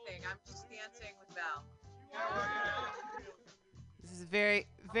hear anything. I'm just dancing with Val. This is very,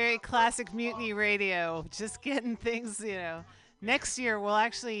 very classic Mutiny Radio. Just getting things, Next year, we'll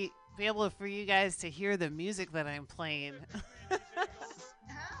actually be able for you guys to hear the music that I'm playing.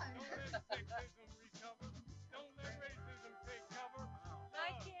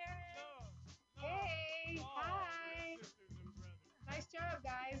 Hey, hi. Nice job,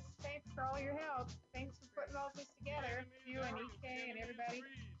 guys. Thanks for all your help. Thanks for putting all this together. You and EK and everybody. It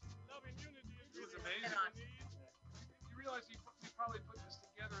was amazing. You realize he probably put this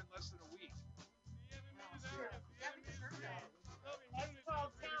together in less than a week. That's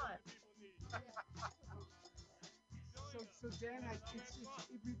called talent. So Dan, it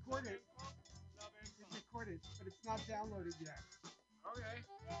recorded. It's recorded, but it's not downloaded yet. Okay.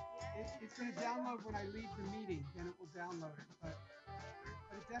 It's going to download when I leave the meeting, then it will download it. But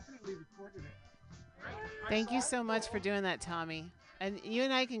it definitely recorded it. Thank you so much for doing that, Tommy. And you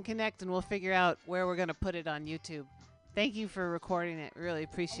and I can connect, and we'll figure out where we're going to put it on YouTube. Thank you for recording it. Really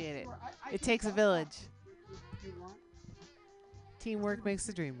appreciate it. It takes a village. Teamwork makes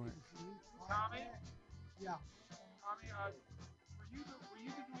the dream work. Tommy? Yeah. Tommy, were you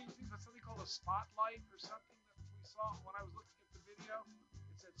doing something called a spotlight or something that we saw when I was looking at the video?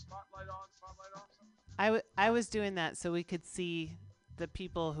 It said spotlight on, spotlight off, something? I was doing that so we could see the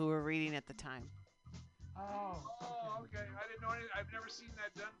people who were reading at the time. Oh, Oh, okay. I didn't know any. I've never seen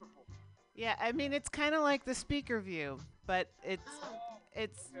that done before. Yeah, I mean it's kind of like the speaker view, but Oh,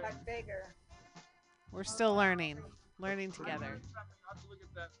 it's but bigger. we're still learning That's pretty together. neat. I'll have to look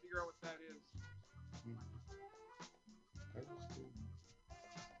at that, figure out what that is. That was good.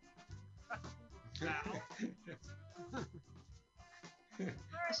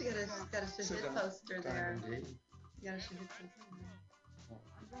 She got a So shahid poster there. Diamond Dave. You got a shahid poster there.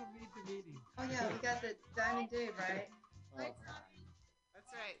 I'm going to lead the meeting. Oh yeah, we got the Diamond Dave, right?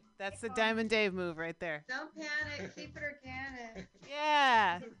 That's right. That's the Diamond Dave move right there. Don't panic. Keep it organic.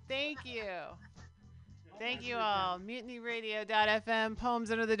 Yeah. Thank you. Thank you all. MutinyRadio.fm,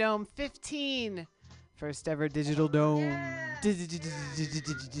 Poems Under the Dome 15. First ever digital dome.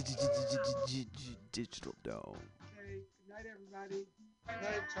 Digital dome. Okay, good night, everybody. Good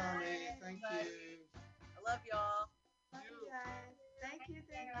night, Tommy. Thank you. I love y'all. Love you guys. Thank you.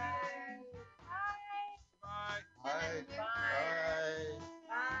 Thank Bye. you. Bye. Bye. Bye. Bye.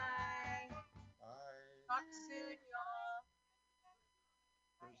 Bye. Bye. Talk soon, y'all.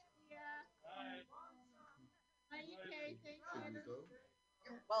 Should we go?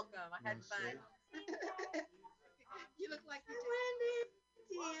 You're welcome. I had Wanna fun. stay? You look like you Wendy,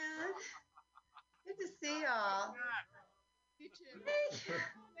 Dan. Good to see y'all. You too.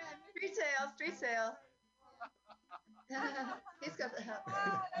 Three tails, three tails. He's got the hat.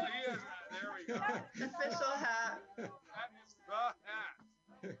 There we go. Official hat. That is the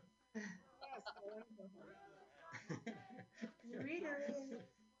hat. Reader.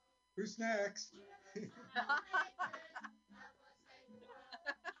 Who's next?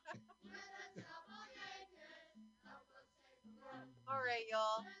 All right,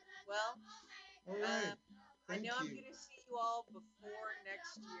 y'all. Well, All right. I Thank know I'm you. going to see you all before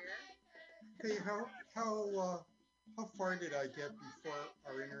next year. Hey, how far did I get before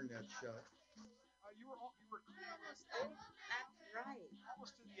our internet shut? You were almost That's right.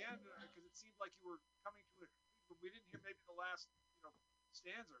 almost to the end because it seemed like you were coming to a conclusion, but we didn't hear maybe the last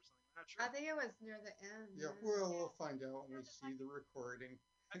stanza or something. I'm not sure. I think it was near the end. Yeah, we'll find out when we see the recording.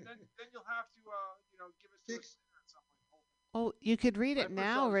 And then you'll have to give it to us at some point. Oh, you could read it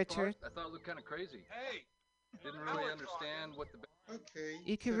now, Richard. I thought it looked kind of crazy. Hey. Didn't really understand what the. Okay.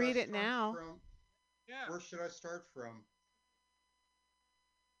 You can should read I it start now. Yeah. Where should I start from?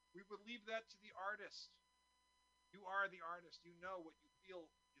 We would leave that to the artist. You are the artist. You know what you feel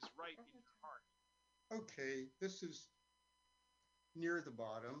is right in your heart. Okay, this is near the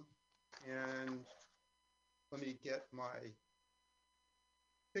bottom, and let me get my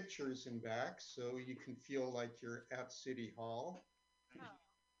pictures in back so you can feel like you're at City Hall.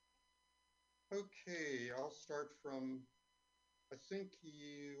 Okay, I'll start from, I think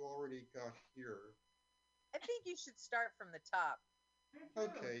you already got here. I think you should start from the top.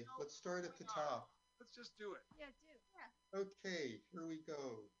 Okay, let's start at the top. Let's just do it. Yeah, do. Yeah. Okay, here we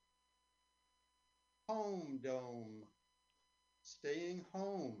go. Home dome. Staying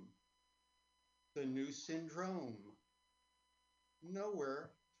home. The new syndrome.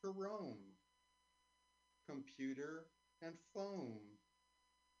 Nowhere to roam. Computer and phone.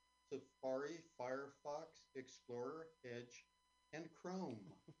 Safari, Firefox, Explorer, Edge, and Chrome.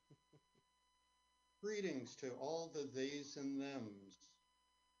 Greetings to all the theys and thems.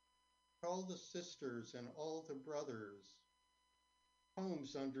 All the sisters and all the brothers.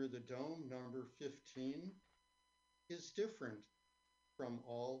 Homes under the dome, number 15, is different from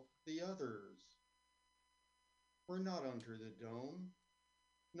all the others. We're not under the dome,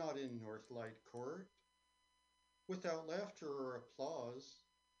 not in Northlight Court. Without laughter or applause,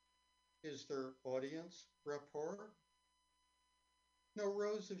 is there audience rapport? No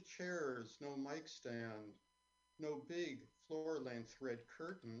rows of chairs, no mic stand, no big floor-length red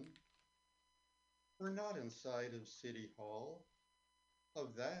curtain. We're not inside of City Hall.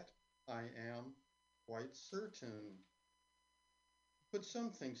 Of that I am quite certain. But some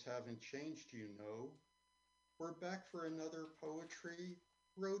things haven't changed, you know. We're back for another poetry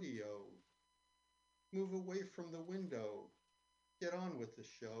rodeo. Move away from the window. Get on with the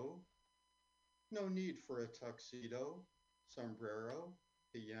show. No need for a tuxedo, sombrero,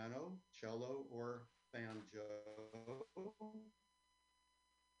 piano, cello, or banjo.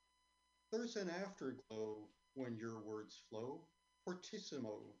 There's an afterglow when your words flow,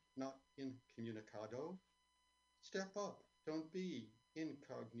 fortissimo, not incommunicado. Step up, don't be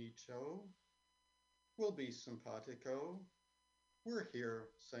incognito. We'll be simpatico. We're here,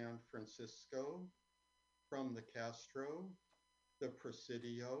 San Francisco, from the Castro, the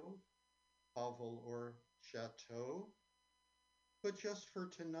Presidio, hovel or chateau, but just for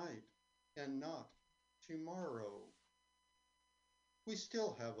tonight and not tomorrow. We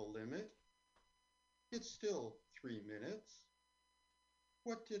still have a limit. It's still 3 minutes.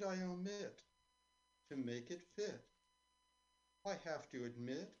 What did I omit to make it fit? I have to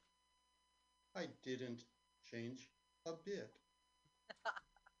admit, I didn't change a bit.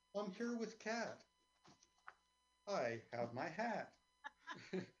 I'm here with Kat. I have my hat.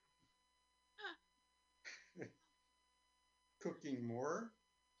 Cooking more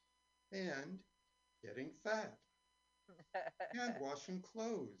and getting fat. And washing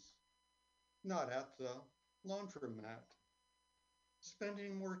clothes, not at the laundromat.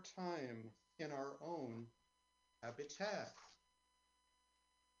 Spending more time in our own habitat.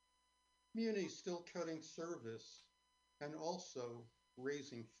 Muni still cutting service and also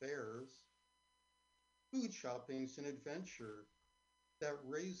raising fares. Food shopping's an adventure that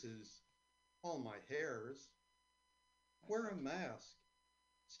raises all my hairs. Wear a mask,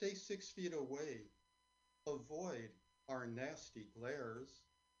 stay 6 feet away, avoid our nasty glares.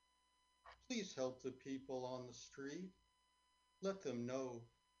 Please help the people on the street. Let them know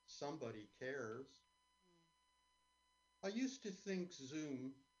somebody cares. I used to think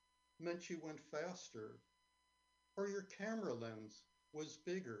Zoom meant you went faster or your camera lens was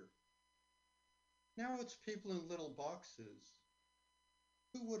bigger. Now it's people in little boxes.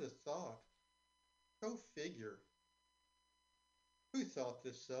 Who would have thought? Go figure. Who thought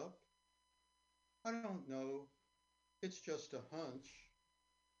this up? I don't know. It's just a hunch.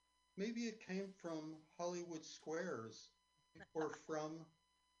 Maybe it came from Hollywood Squares or from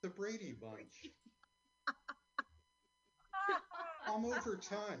the Brady Bunch. I'm over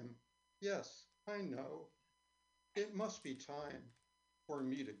time. Yes, I know. It must be time for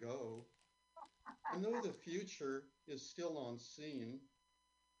me to go. And though the future is still on scene,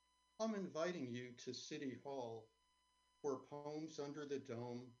 I'm inviting you to City Hall for Poems Under the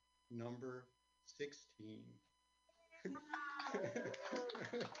Dome number 16.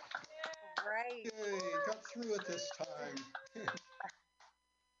 Right. Yay, got through it this time.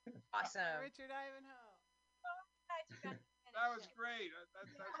 Awesome. Richard Ivanhoe. That was great.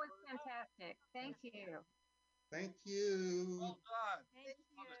 That was fantastic. Thank you. Thank you. Well done. Thank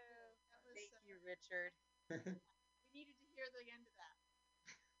you. Thank you, Richard. We needed to hear the end of that.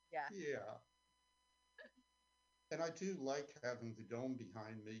 Yeah. Yeah. And I do like having the dome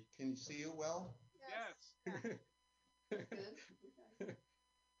behind me. Can you see it well? Yes. Good.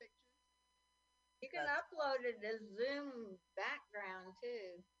 You can upload it as Zoom background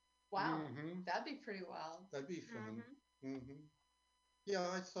too. Wow. Mhm. That'd be pretty wild. That'd be fun. Yeah,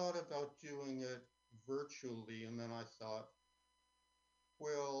 I thought about doing it virtually, and then I thought,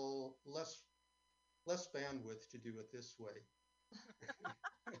 well, less bandwidth to do it this way.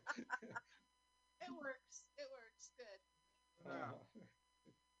 It works. It works. Good.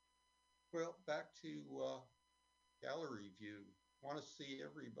 Well, back to gallery view. Want to see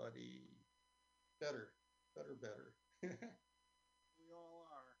everybody better. We all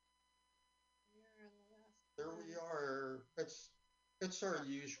are. There we are. It's our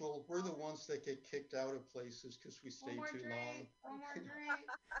usual. We're the ones that get kicked out of places because we stay too long. One more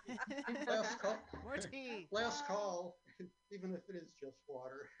drink. Last call. More tea. Last call, even if it is just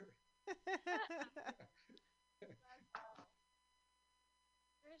water.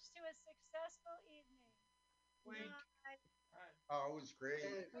 Here's to a successful evening. Wink. Oh, it was great.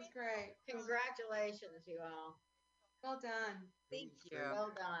 It was great. Congratulations, you all. Well done. Thank you.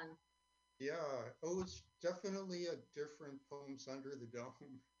 Well done. Yeah. Oh, it's definitely a different Poems Under the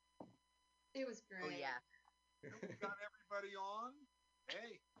Dome. It was great. Oh, yeah. We got everybody on.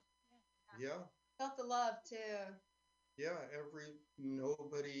 Hey. Yeah. Felt the love too. Yeah.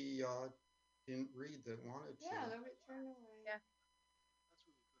 Nobody didn't read that wanted to. Yeah, nobody turned away. Yeah.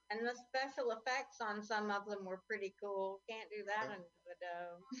 And the special effects on some of them were pretty cool. Can't do that under the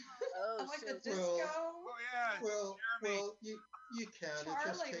dome. Oh, Like the so disco. Oh yeah. Well, you can.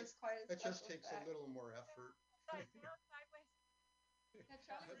 Charlie was quite a It just special takes a effect. little more effort. Sideways, down, sideways. Yeah,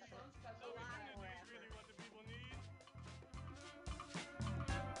 Charlie was his own special effect. Really what the people need.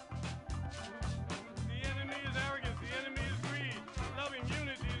 The enemy is arrogance. The enemy is greed. Loving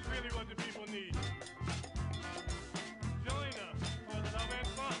unity is really what the people need. Join us for love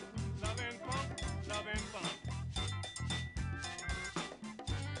and fun. Love and fun. Love and fun.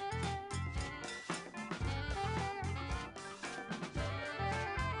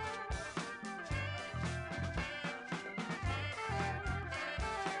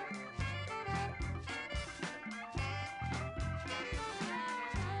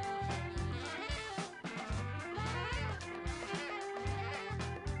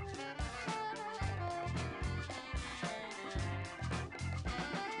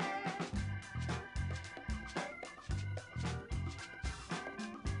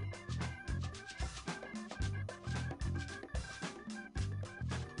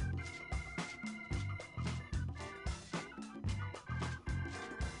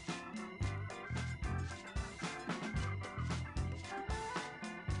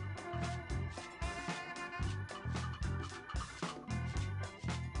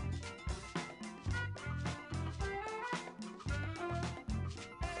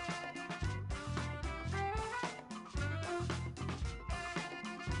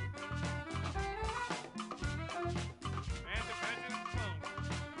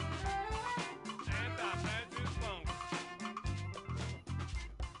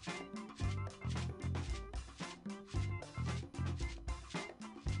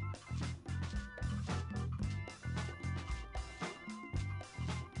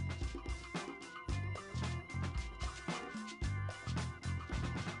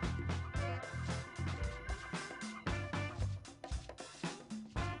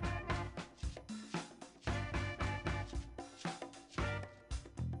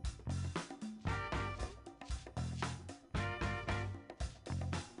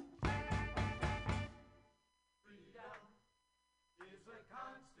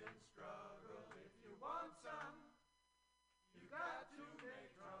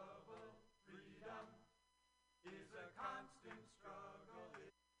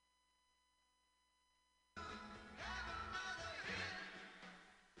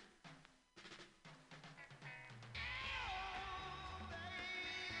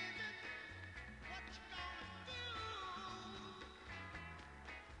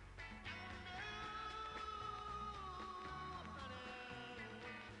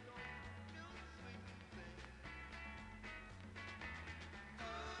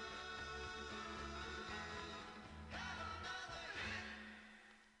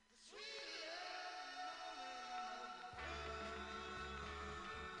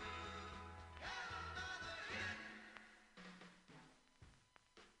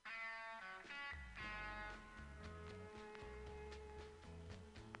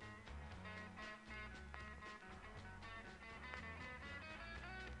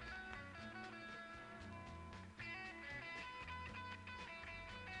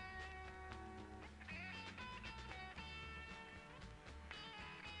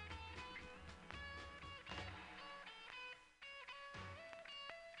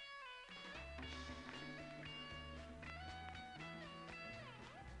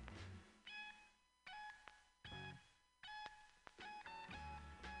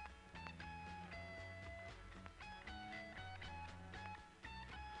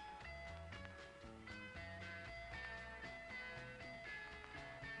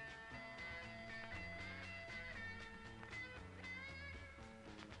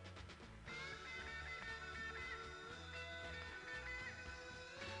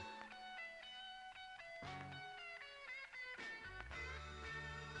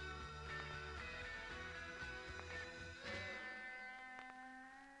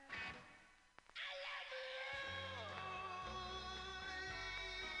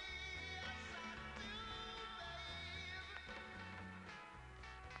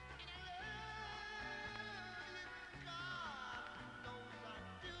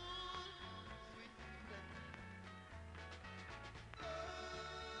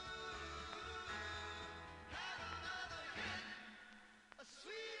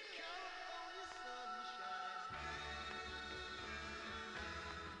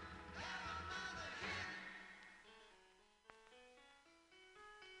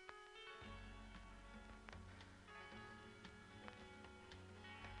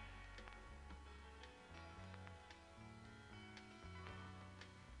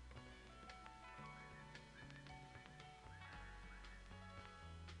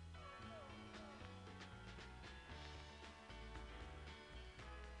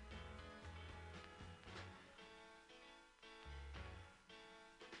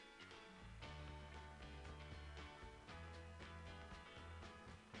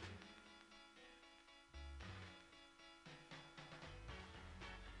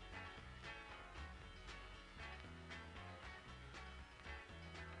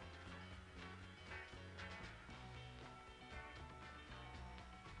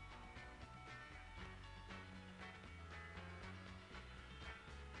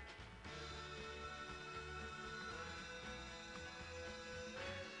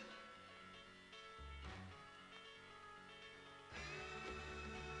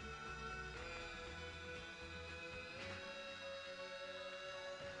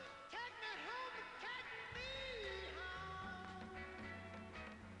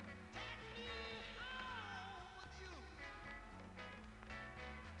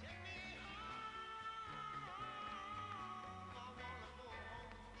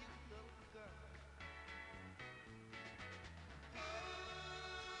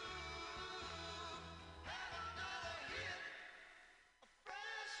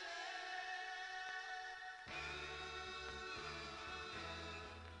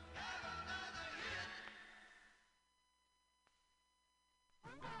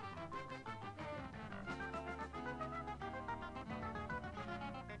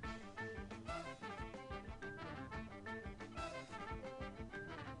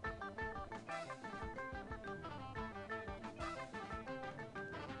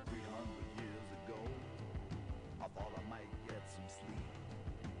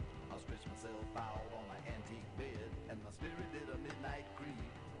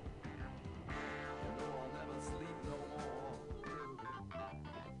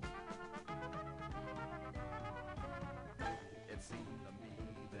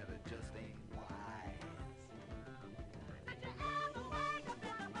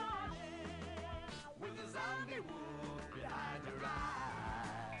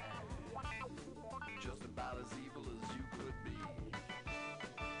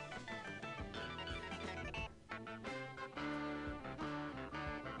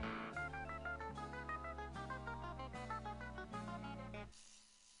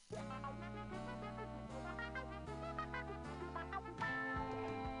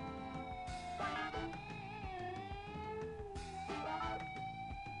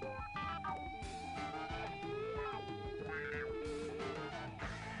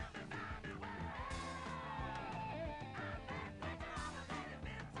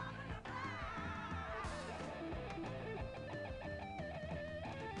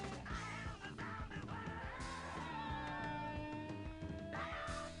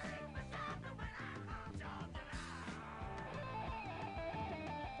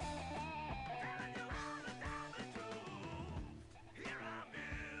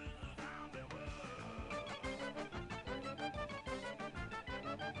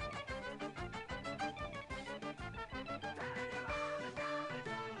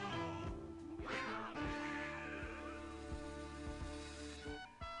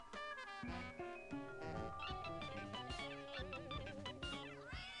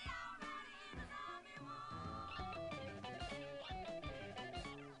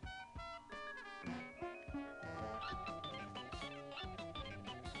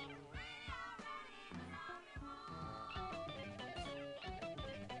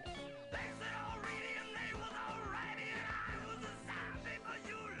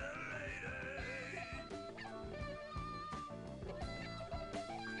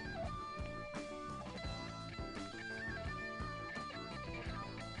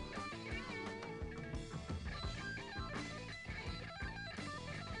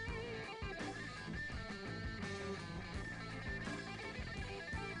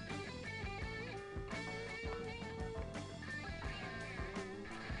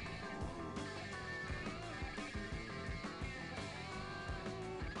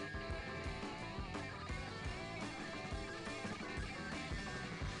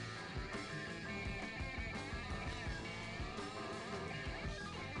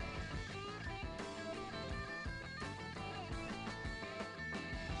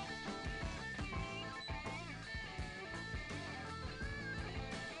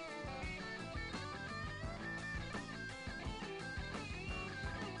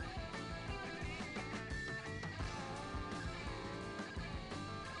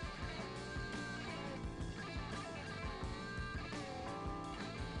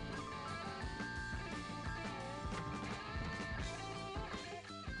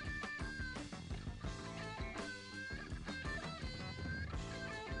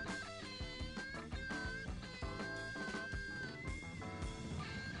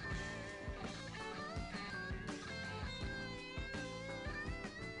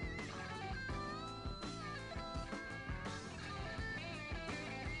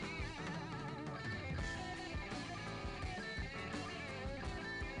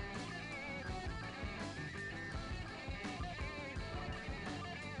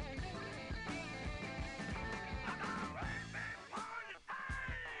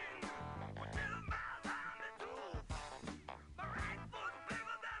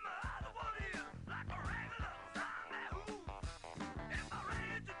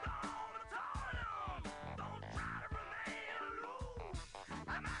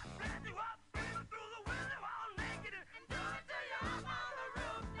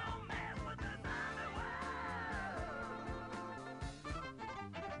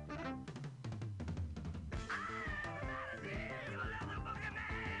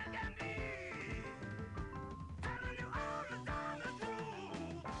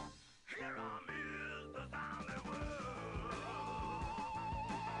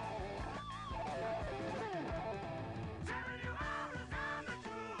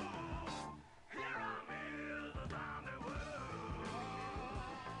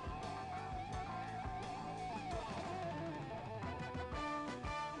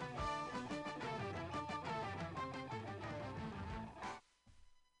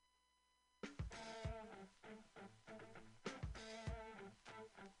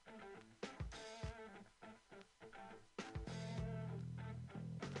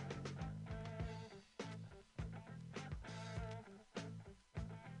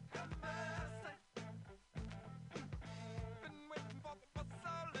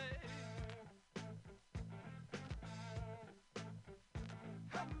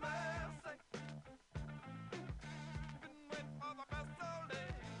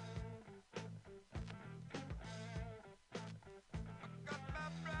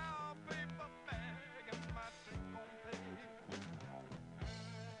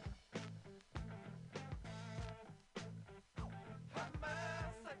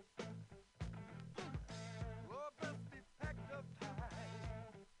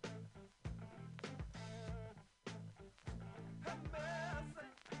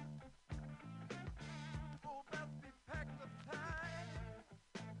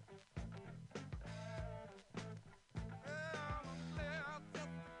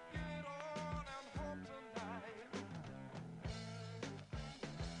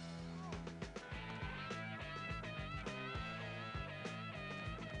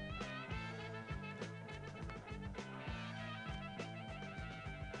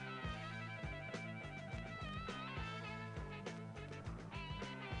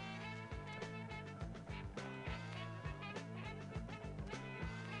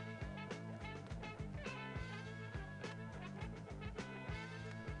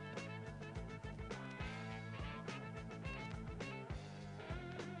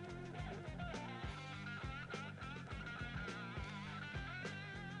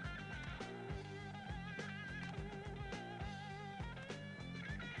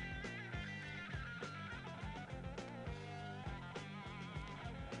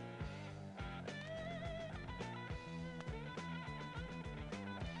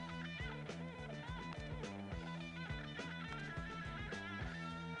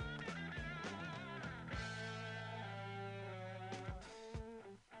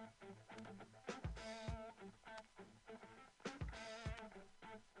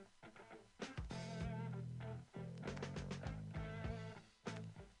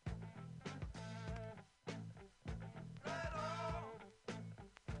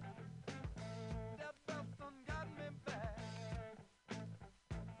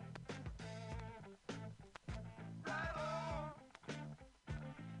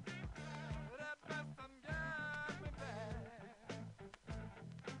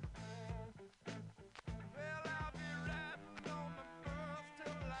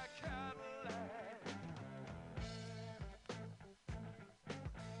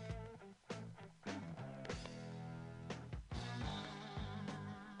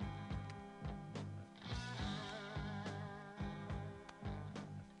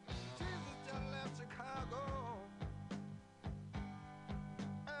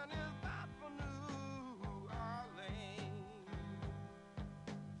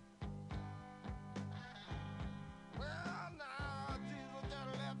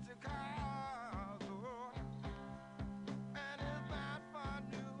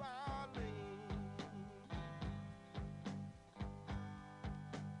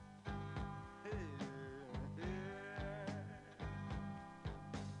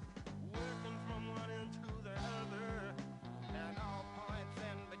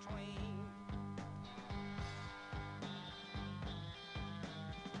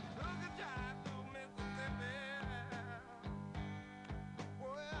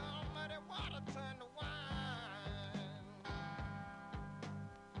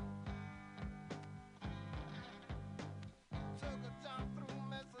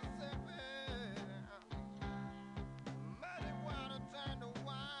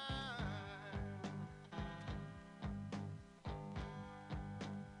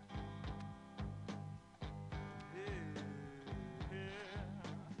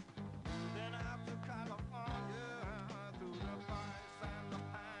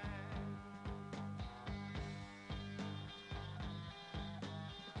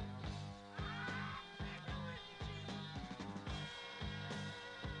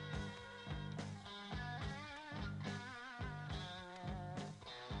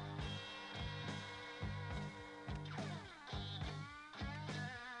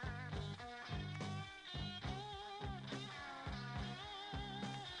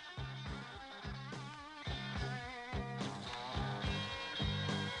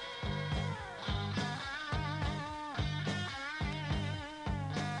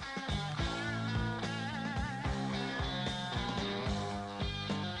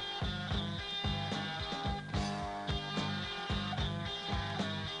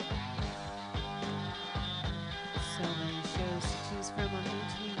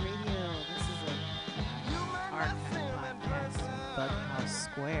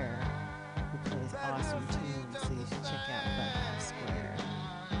 Square, who plays awesome tunes. So you should check out Bughouse Square,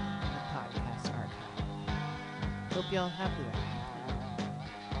 the podcast archive. Hope y'all have the right.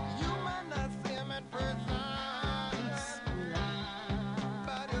 Peace. We love you.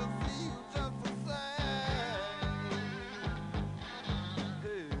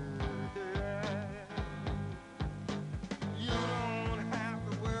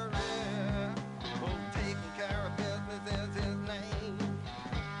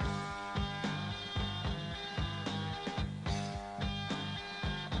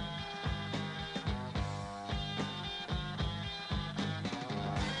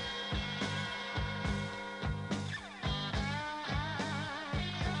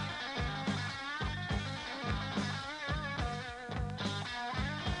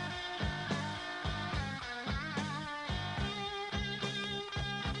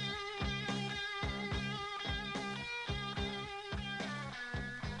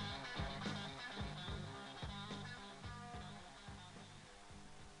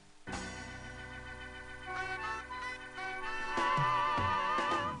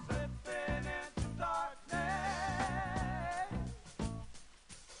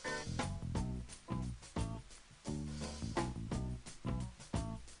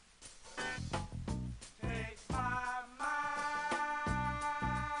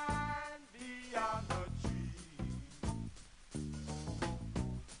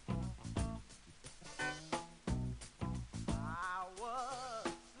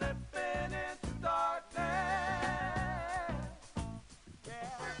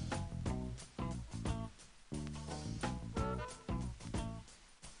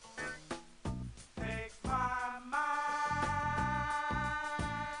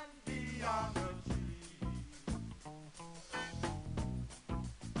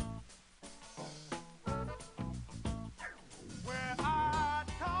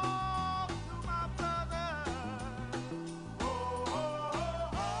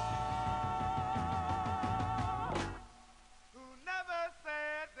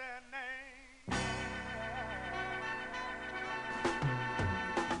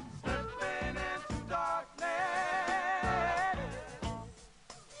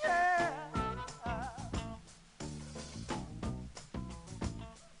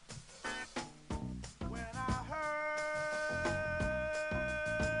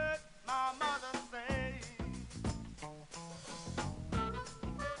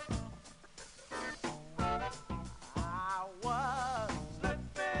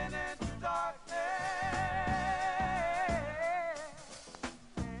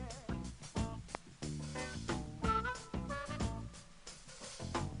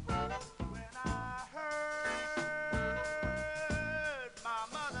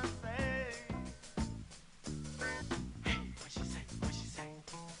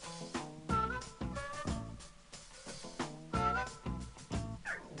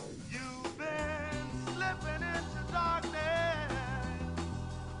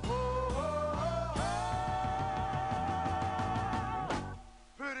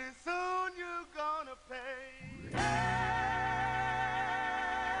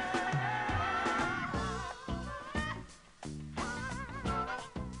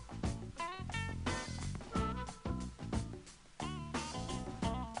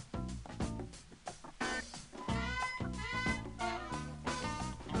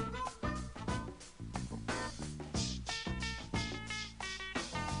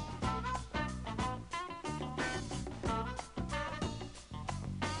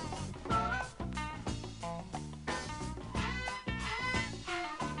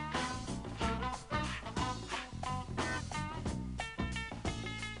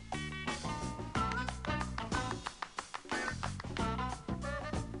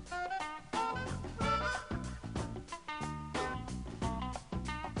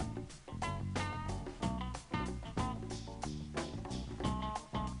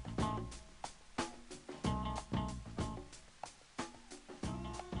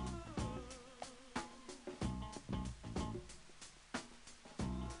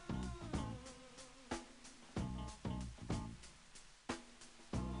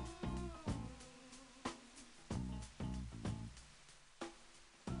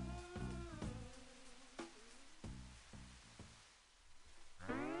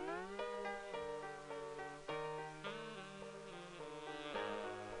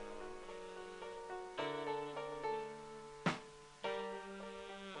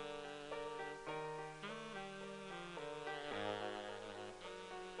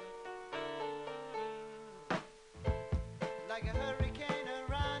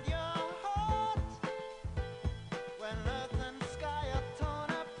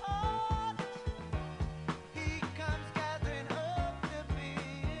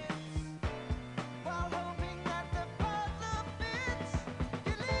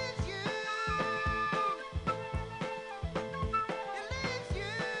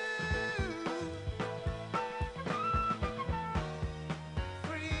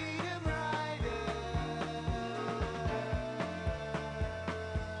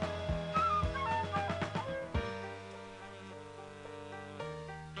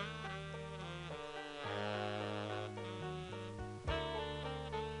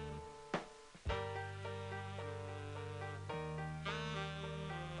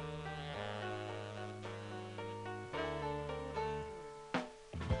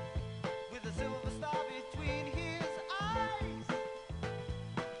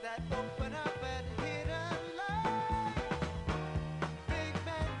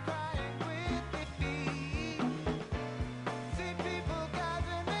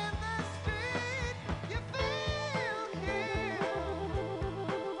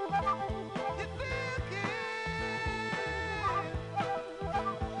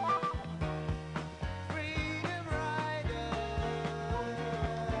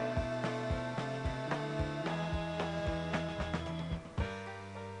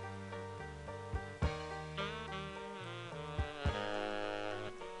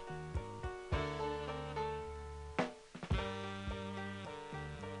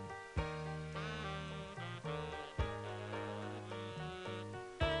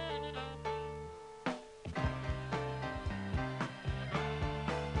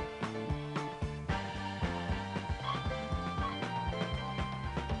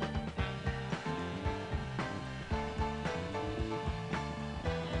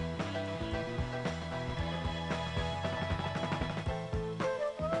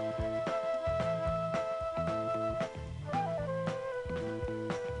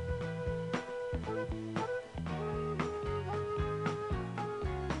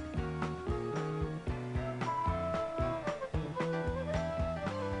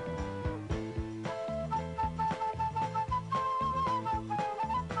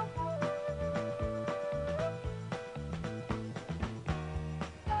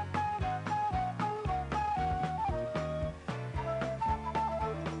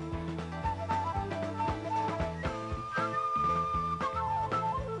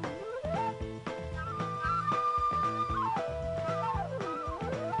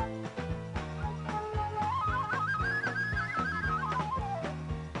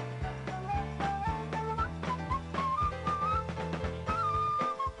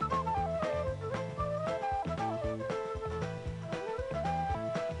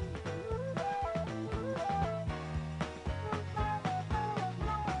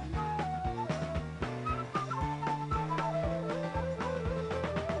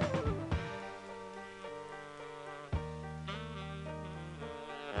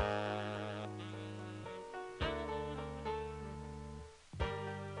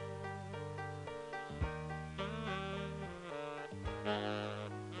 When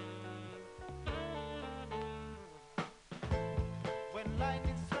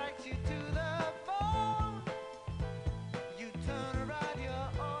lightning strikes you to the bone, you turn around, you're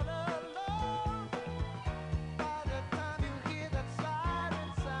all alone. By the time you hear that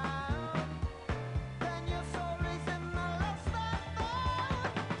siren sound, then your soul is in the lost and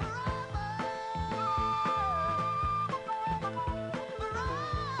found.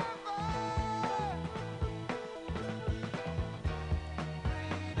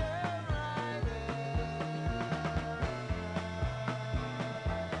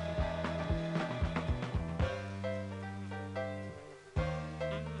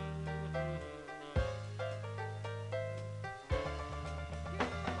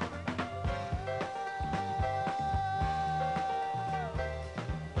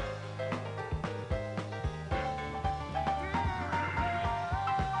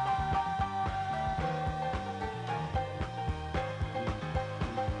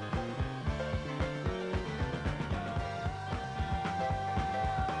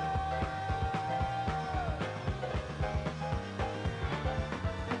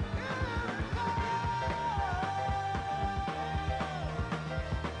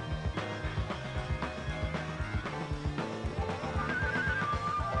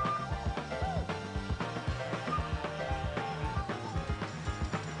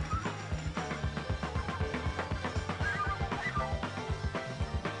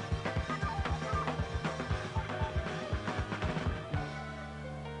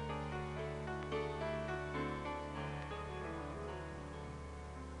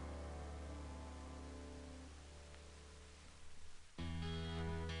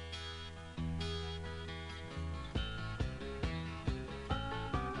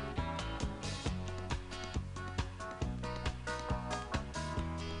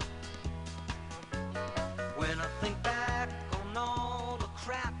 When I think back on all the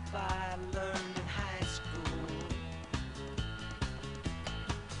crap I learned in high school,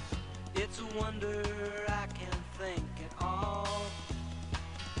 it's a wonder I can think at all.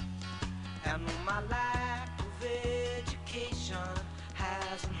 And my lack of education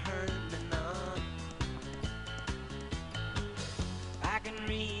hasn't hurt me none. I can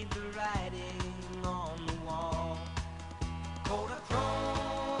read the writing on the wall.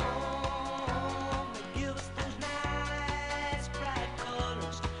 Kodachrome, they give us those nice bright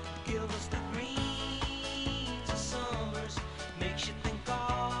colors, give us the greens of summers, makes you think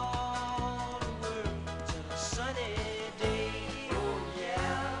all the world's a sunny day. Oh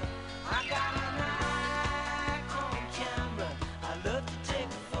yeah, I got an Nikon camera, I love to take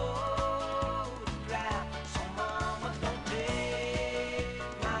a photograph, so mama don't take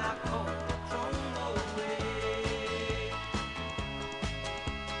my Kodachrome away.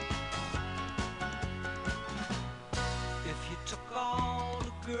 If you took all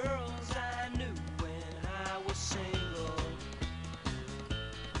the girls I knew when I was single,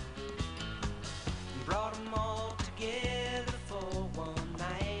 brought them all together for one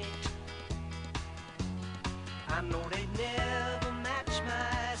night, I know they'd never match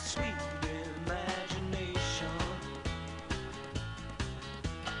my sweet imagination.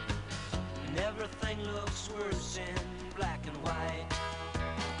 And everything looks worse in black and white.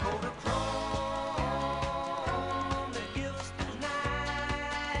 Kodachrome, they give us those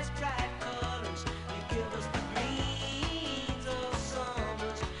nice bright colors, they give us the greens of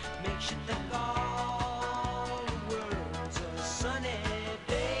summers, makes you think all the world's a sunny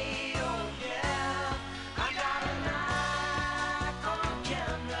day. Oh yeah, I got a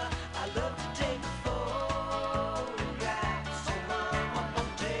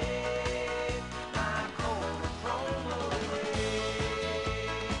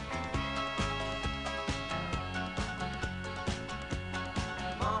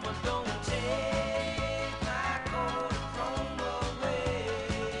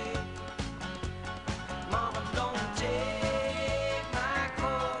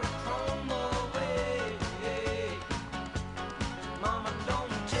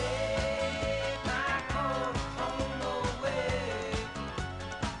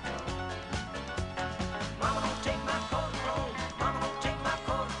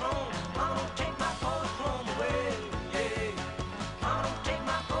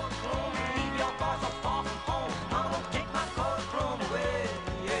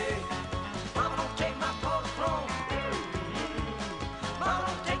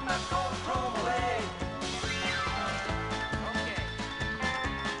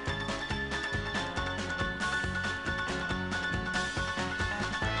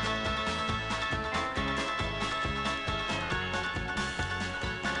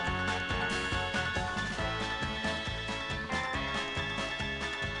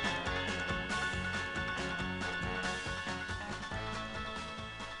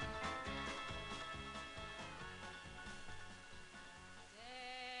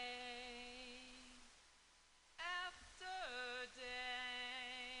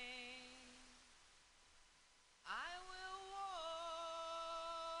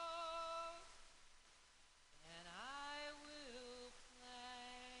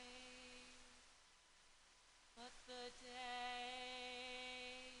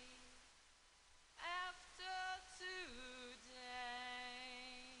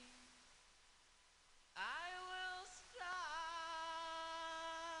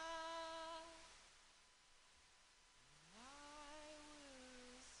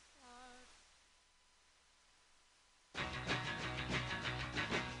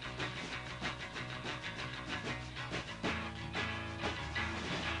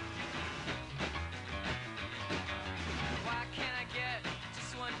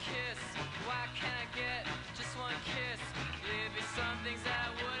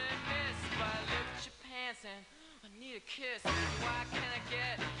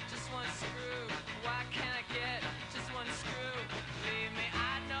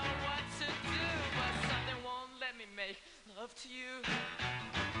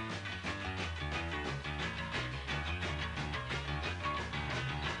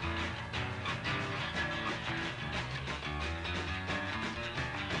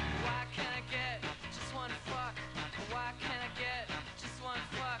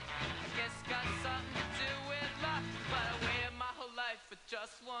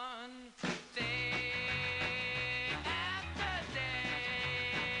one thing after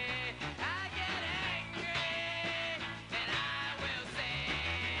day. I get angry and I will say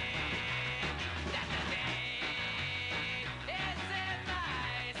that the day is in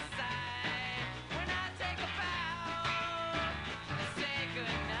my sight. When I take a bow and say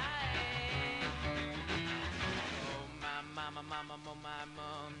goodnight. Oh my mama, mama, oh my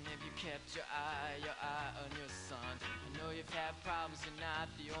mom, have you kept your eye on your son? I know you've had problems, you're not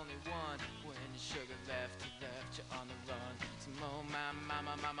the only one. When your sugar left you on the run. So oh my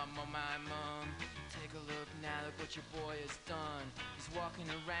mama, mama, oh my mom, take a look now, look what your boy has done. He's walking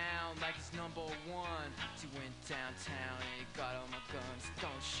around like he's number one. So he went downtown and he got all my guns.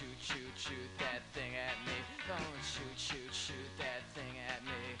 Don't shoot, shoot, shoot that thing at me. Don't shoot, shoot, shoot that thing at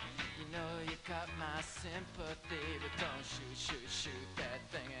me. You know you got my sympathy, but don't shoot, shoot, shoot that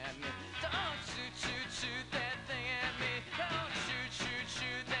thing at me. Don't shoot, shoot, shoot that thing at me. Don't shoot, shoot,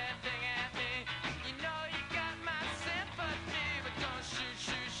 shoot that thing at me. You know you got my sympathy, but don't shoot,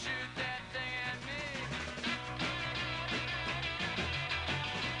 shoot, shoot that thing at me.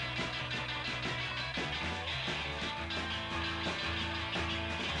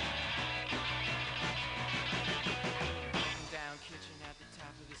 Down kitchen at the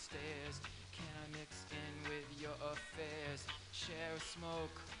top of the stairs. Can I mix in with your affairs? Share a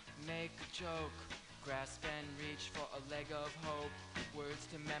smoke, make a joke. Grasp and reach for a leg of hope. Words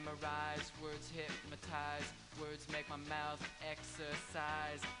to memorize, words hypnotize. Words make my mouth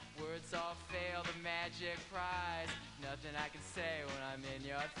exercise. Words all fail the magic prize. Nothing I can say when I'm in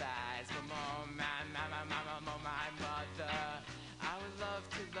your thighs. But oh my, my, my, my, my, my, my mother, I would love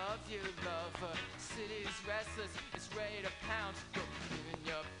to love you, lover. City's restless, it's ready to pounce. Go in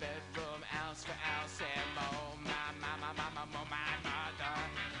your bedroom, ounce for ounce. And oh my, my, my, my, my, my, my mother,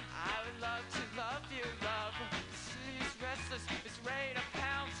 I would love to love you, lover. City's restless, it's ready to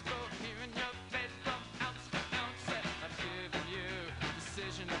pounce. Go here in your bedroom, ounce for ounce. And I'm giving you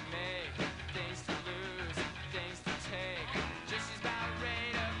decision to make, things to lose, things to take. Just she's about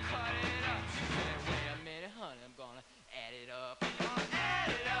ready to cut it up. She said, wait a minute, honey, I'm gonna add it up. I'm gonna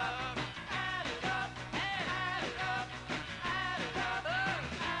add it up, add it up, add it up, add it up,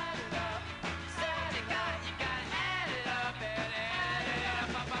 add it up. Said you gotta add it up, and add it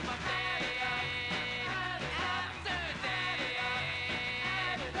up, up, up, up, day after day.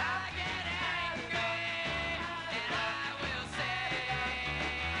 I get angry, and I will say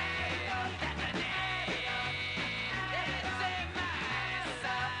that the day is in my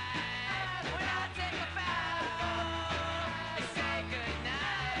sight. When I take a bow and say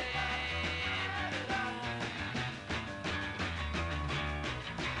goodnight.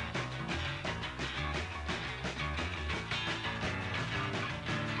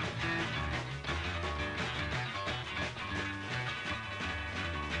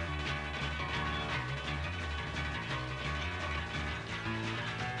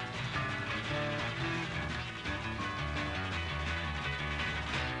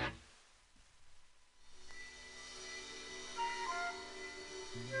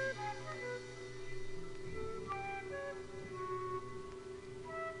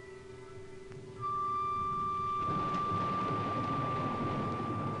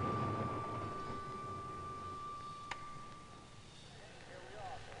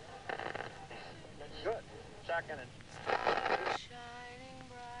 Good. Second and Shining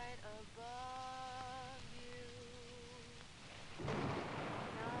bright above you.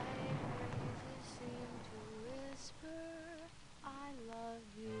 Night breezes seem to whisper, I love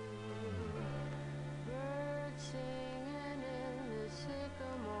you. Birds singing in the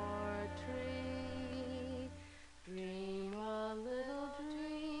sycamore tree. Dream a little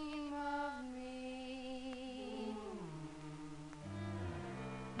dream of me.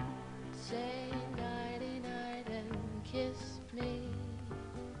 Say nighty night and kiss me.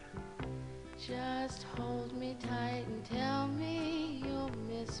 Just hold me tight and tell me you'll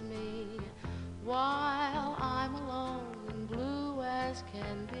miss me while I'm alone and blue as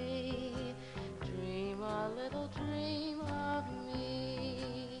can be. Dream a little dream of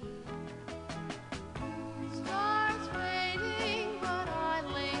me. Stars waiting, but I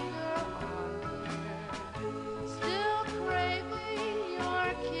linger on, dear. Still craving your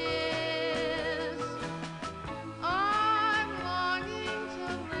kiss. I'm longing to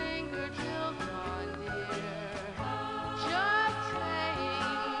linger till dawn, dear. Just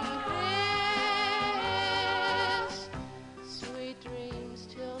saying this. Sweet dreams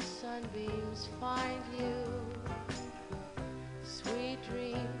till sunbeams find you. Sweet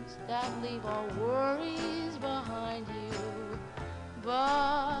dreams that leave all worries behind you.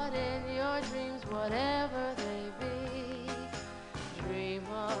 But in your dreams, whatever they be, dream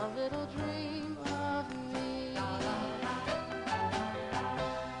of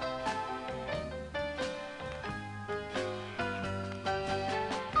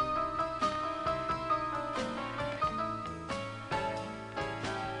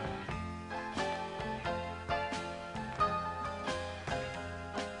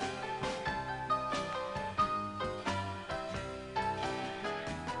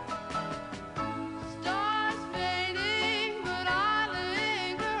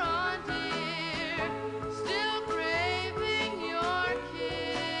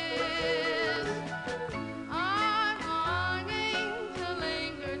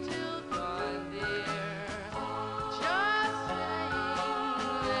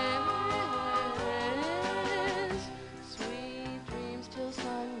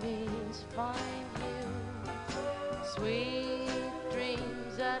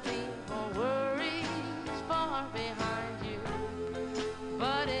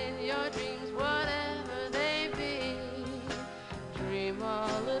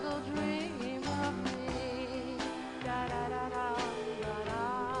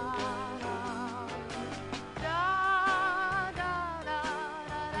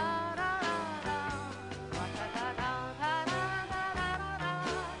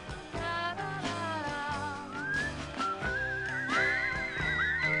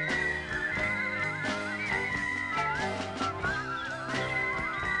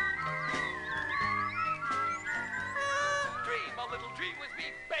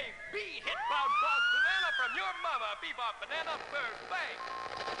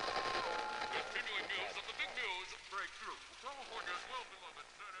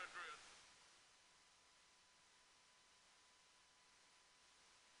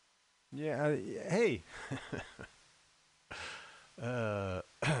Yeah. Hey. uh,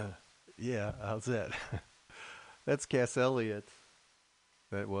 yeah. How's that? That's Cass Elliot.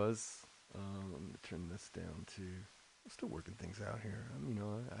 That was. Let me turn this down to. I'm still working things out here. I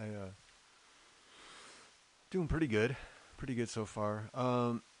doing pretty good. Pretty good so far.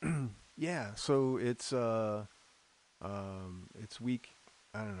 Yeah. So it's week.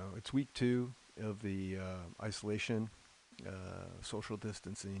 I don't know. It's week 2 of the isolation, social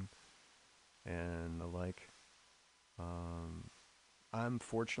distancing, and the like. I'm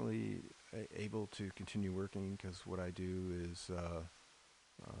fortunately able to continue working because what I do is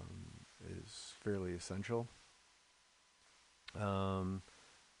fairly essential.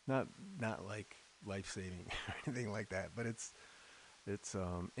 Not like life saving or anything like that, but it's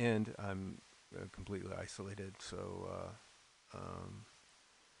and I'm completely isolated, so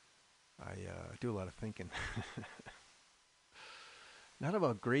I do a lot of thinking. Not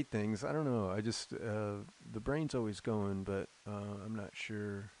about great things. I don't know. I just the brain's always going, but I'm not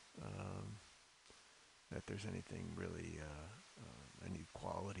sure that there's anything really any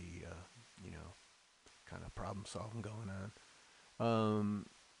quality, kind of problem solving going on.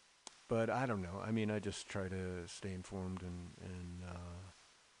 But I don't know. I mean, I just try to stay informed and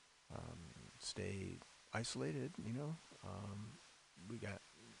stay isolated.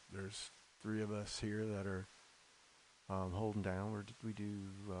 There's 3 of us here that are holding down. We do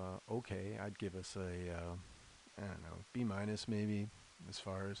okay. I'd give us a I don't know, B minus maybe, as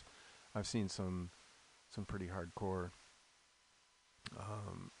far as I've seen some pretty hardcore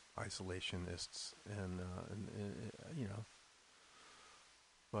isolationists and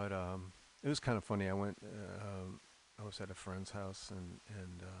but it was kind of funny. I was at a friend's house and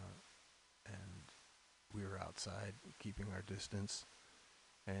we were outside keeping our distance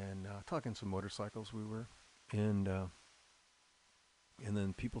and talking some motorcycles we were, and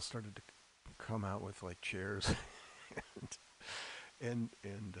then people started to come out with like chairs and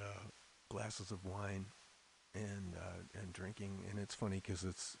glasses of wine and drinking. And it's funny because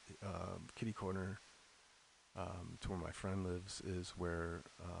it's kitty corner to where my friend lives is where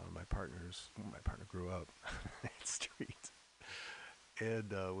my partner grew up that street.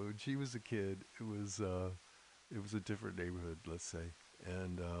 And when she was a kid, it was a different neighborhood, let's say.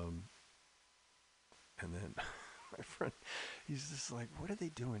 And then my friend, he's just like, "What are they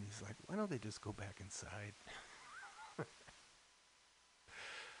doing?" He's like, "Why don't they just go back inside?"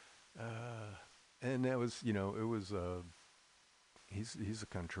 And that was, it was. He's a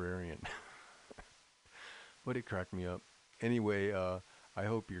contrarian, but it cracked me up. Anyway, I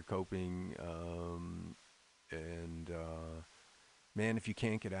hope you're coping. And man, if you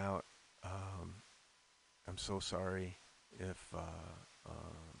can't get out, I'm so sorry. If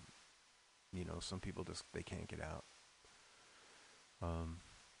some people just they can't get out.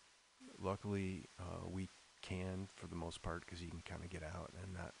 Luckily, we can for the most part because you can kind of get out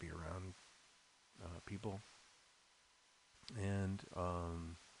and not be around people, and a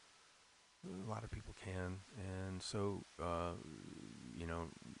lot of people can, and so you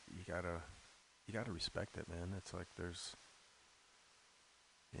gotta respect it, man. It's like it's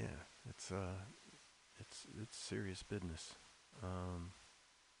serious business.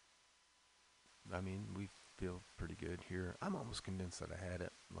 I mean, we feel pretty good here. I'm almost convinced that I had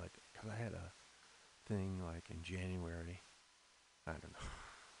it, like, because I had a thing, like, in January. I don't know.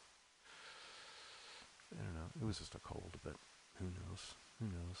 It was just a cold, but who knows?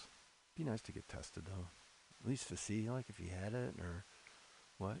 Be nice to get tested, though. At least to see, like, if you had it or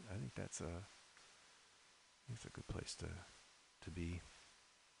what. I think it's a good place to be.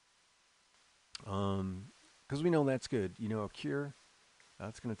 Because we know that's good. A cure,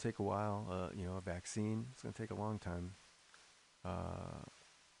 it's going to take a while. A vaccine, it's going to take a long time.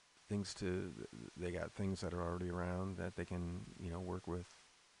 They got things that are already around that they can, work with.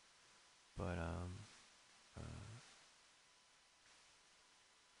 But,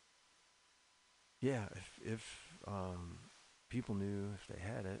 yeah, if people knew if they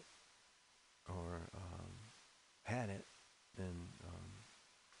had it or had it, then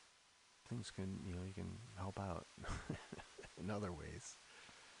things can, you can help out in other ways.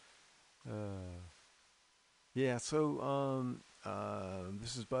 Yeah, so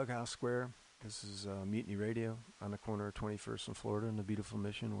this is Bughouse Square. This is Mutiny Radio on the corner of 21st and Florida in the beautiful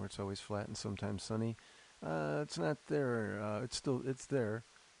Mission, where it's always flat and sometimes sunny. It's not there. It's there,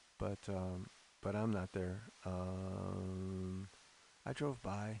 but I'm not there. I drove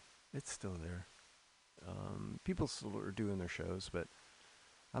by. It's still there. People still are doing their shows, but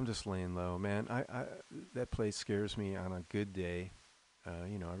I'm just laying low, man. I that place scares me on a good day.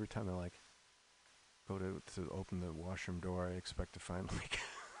 Every time I go to open the washroom door, I expect to find like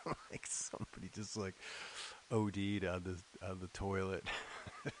like somebody just like OD'd on the toilet,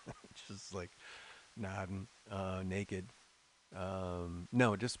 just like nodding, naked.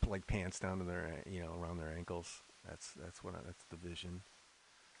 No, just like pants down to their, around their ankles. That's that's the vision.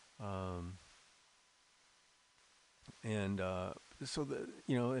 Um, and so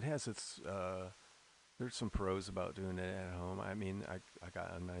it has its. There's some pros about doing it at home. I mean, I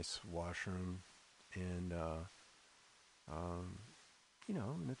got a nice washroom, and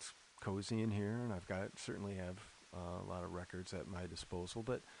and it's cozy in here, and certainly have a lot of records at my disposal.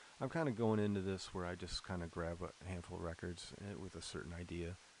 But I'm kind of going into this where I just kind of grab a handful of records with a certain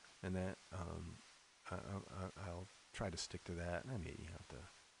idea, and that I'll try to stick to that. And I may have to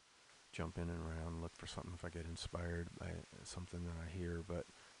jump in and around, look for something if I get inspired by something that I hear. But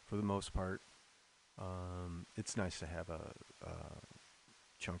for the most part, it's nice to have a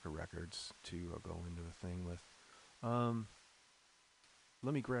chunk of records to go into a thing with.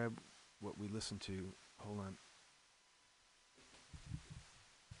 Let me grab what we listened to. Hold on.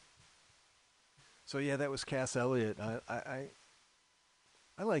 So yeah, that was Cass Elliot. I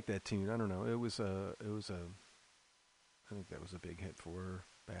like that tune. I don't know. It was a. I think that was a big hit for her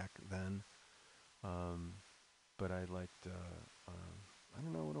back then. But I liked. I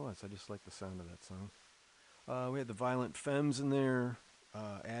don't know what it was. I just liked the sound of that song. We had the Violent Femmes in there,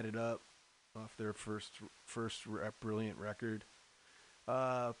 added up off their first brilliant record.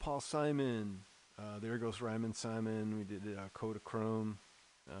 Paul Simon, There Goes Ryman Simon. We did Kodachrome.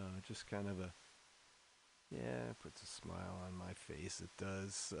 Just kind of it puts a smile on my face. It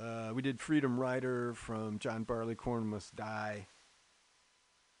does. We did Freedom Rider from John Barleycorn Must Die.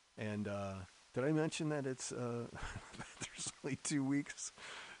 And did I mention that it's there's only 2 weeks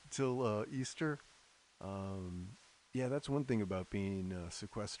till Easter? Yeah, that's one thing about being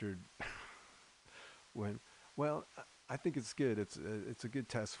sequestered. I think it's good. It's a good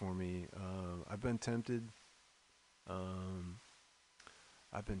test for me. I've been tempted.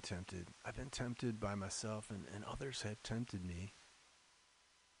 I've been tempted by myself, and others have tempted me.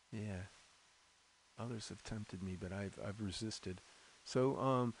 Yeah, others have tempted me, but I've resisted.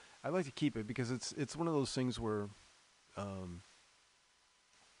 So I like to keep it because it's one of those things where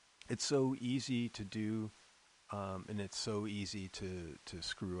it's so easy to do, and it's so easy to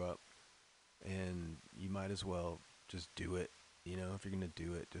screw up, and you might as well just do it. If you're gonna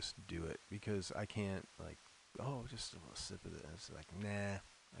do it, just do it, because I can't just a little sip of it. It's like, nah.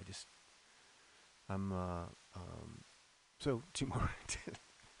 I'm so 2 more.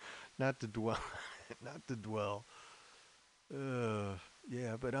 Not to dwell.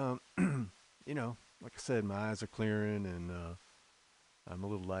 Yeah, but like I said, my eyes are clearing, and I'm a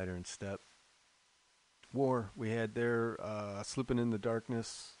little lighter in step. War, we had there, Slipping in the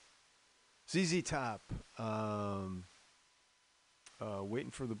Darkness. ZZ Top,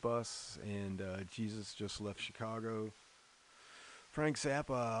 Waiting for the Bus, and Jesus Just Left Chicago. Frank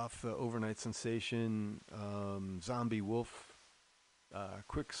Zappa off the Overnight Sensation, Zombie Wolf,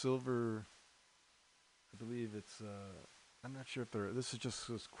 Quicksilver. I believe it's, I'm not sure if this is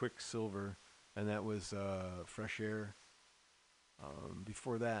just Quicksilver, and that was Fresh Air.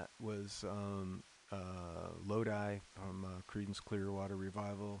 Before that was Lodi from Creedence Clearwater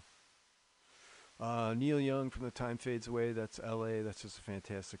Revival. Neil Young from The Time Fades Away, that's LA. That's just a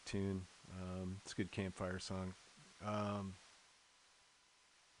fantastic tune. It's a good campfire song.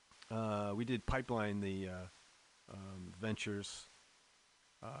 We did Pipeline, the Ventures.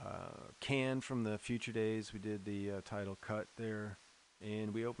 Can from the Future Days. We did the title cut there.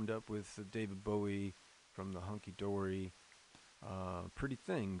 And we opened up with David Bowie from the Hunky Dory, Pretty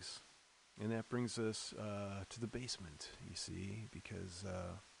Things. And that brings us to the basement, you see, because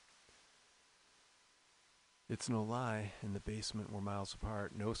it's no lie. In the basement, we're miles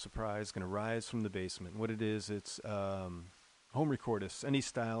apart. No surprise, going to rise from the basement. What it is, it's home recordists, any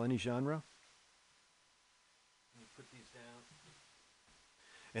style, any genre. Let me put these down.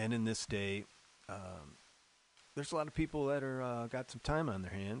 And in this day, there's a lot of people that are got some time on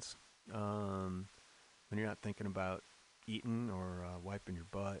their hands. When you're not thinking about eating or wiping your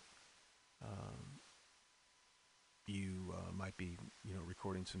butt, you might be,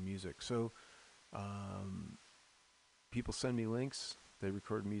 recording some music. So people send me links. They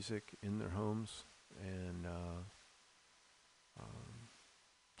record music in their homes, and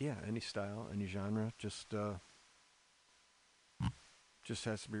any style, any genre, just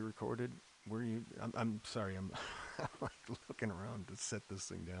has to be recorded. I'm sorry, I'm like looking around to set this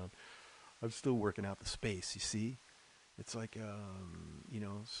thing down. I'm still working out the space, you see. It's like,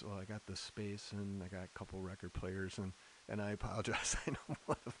 so I got the space, and I got a couple record players, and I apologize. I know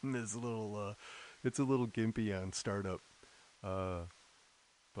one of them is it's a little gimpy on startup.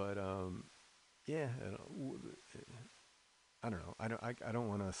 But yeah, I don't know. I don't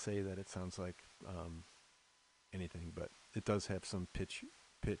want to say that it sounds like anything, but it does have some pitch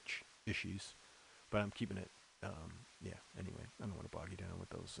issues. But I'm keeping it. Yeah. Anyway, I don't want to bog you down with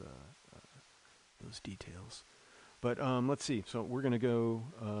those details. But let's see. So we're gonna go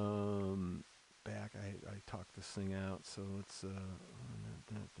back. I talked this thing out. So let's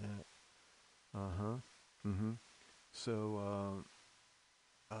that. So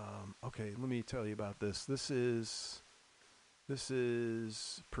okay. Let me tell you about this. This is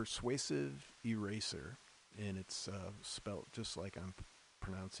Persuasive Eraser, and it's spelt just like I'm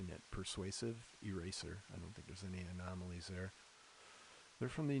pronouncing it. Persuasive Eraser. I don't think there's any anomalies there. They're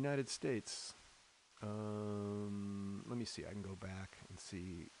from the United States. Let me see. I can go back and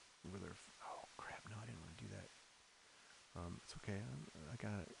see where they're. Oh crap! No, I didn't want to do that. It's okay. I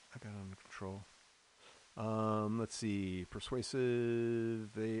got it. I got it under control. Let's see.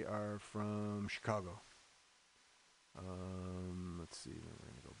 Persuasive. They are from Chicago. Let's see. We're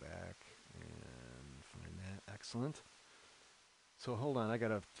gonna go back and find that. Excellent. So hold on. I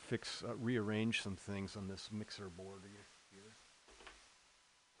gotta rearrange some things on this mixer board here.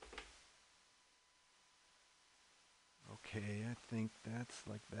 Okay, I think that's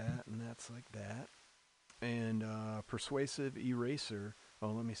like that, and that's like that. And Persuasive Eraser.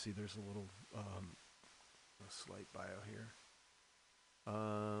 Oh, let me see. There's a little, a slight bio here.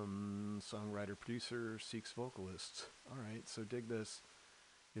 Songwriter, producer, seeks vocalists. All right, so dig this.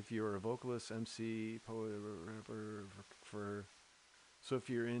 If you're a vocalist, MC, poet, rapper, so if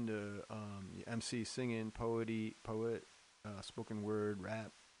you're into MC, singing, poet, spoken word,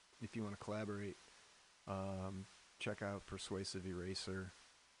 rap, if you want to collaborate, check out Persuasive Eraser.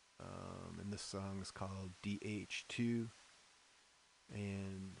 And this song is called DH2.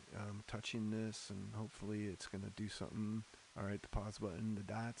 And I'm touching this, and hopefully it's going to do something. All right, the pause button, the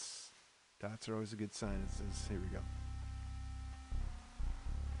dots. Dots are always a good sign. It says, here we go.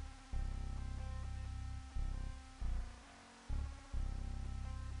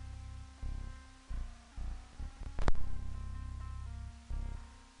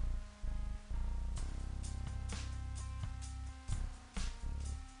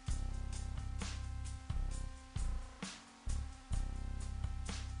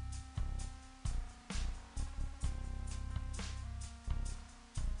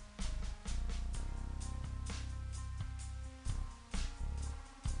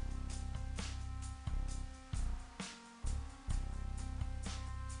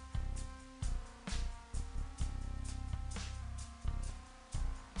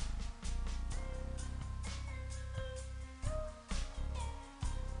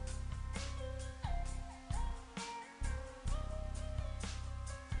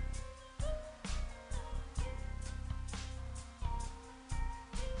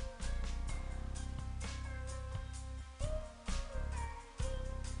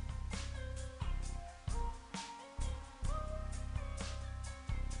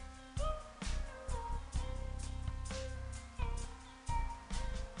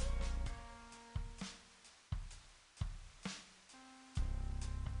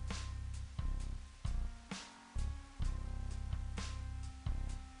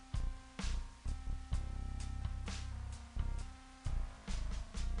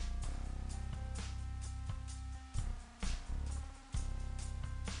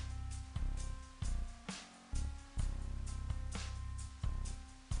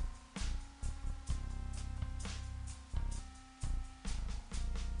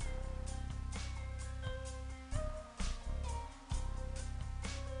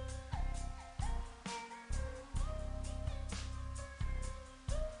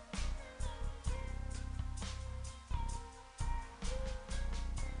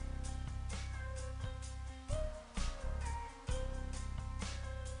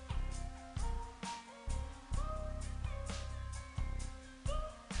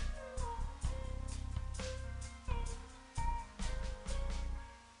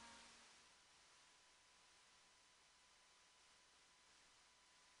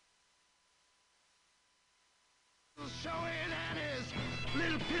 Showing and his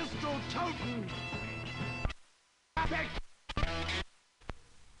little pistol toting.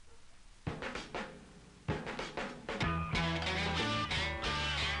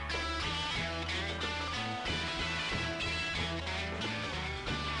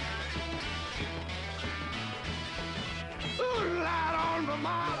 Light on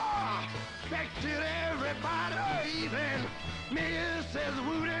Vermont, expected everybody, even Mrs.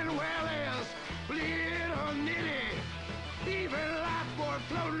 Wooden Wells, little Nitty, even Lifeboy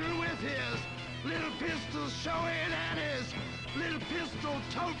floating with his little pistols showing and his little pistol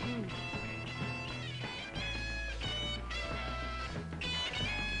toting.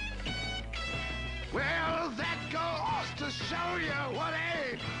 Well, that goes to show you what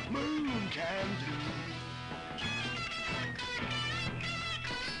a moon can do.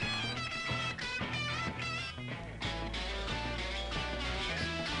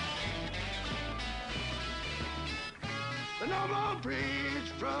 No more bridge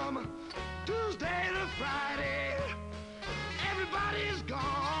from Tuesday to Friday. Everybody's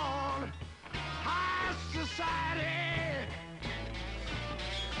gone. High society.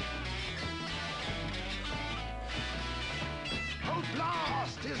 Hope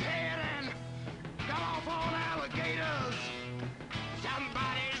lost his head and got off on alligators.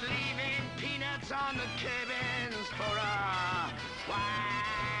 Somebody's leaving peanuts on the cabins for a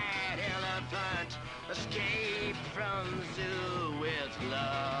white elephant. Escape from zoo with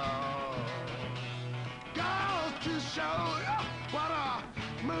love. Goes to show what a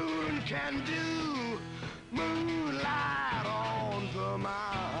moon can do. Moonlight on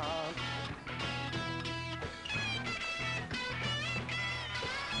Vermont.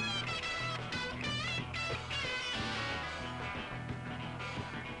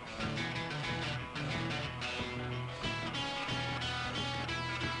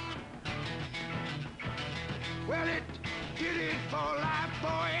 Well, it did it for life,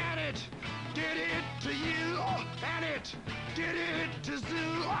 boy, and it did it to you, and it did it to Zoo,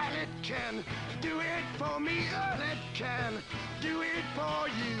 and it can do it for me, and it can do it for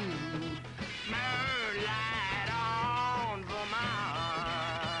you. Moonlight on Vermont.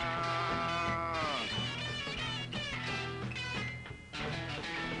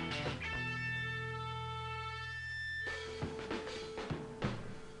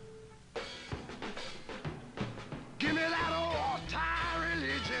 Give me that old-time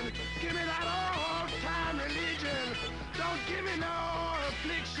religion. Give me that old-time religion. Don't give me no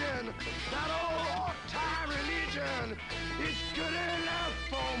affliction. That old-time religion is good enough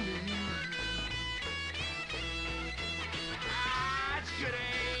for me. Ah, it's good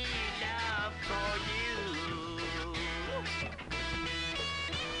enough for you.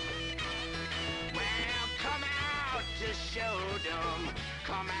 Well, come out to Showdom.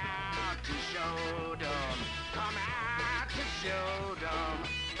 Come out to Showdom. Come out to Showdom.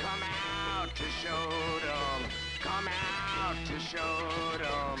 Come out to Showdom. Come out to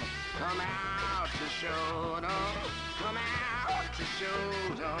Showdom. Come out to Showdom. Come out to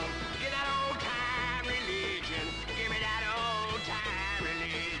Showdom. Get that old time religion. Give me that old time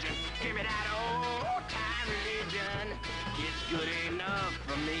religion. Give me that old time religion. It's good enough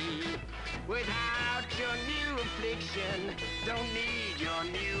for me. Without your new affliction, don't need your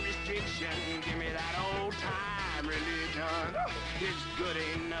new restriction. Give me that old time religion. It's good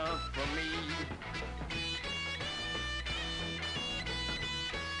enough for me.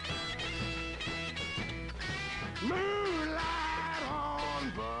 Moonlight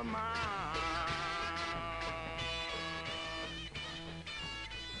on Vermont.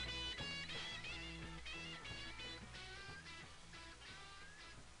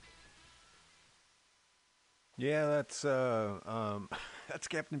 Yeah, that's that's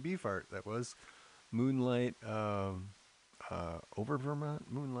Captain Beefheart. That was Moonlight over Vermont,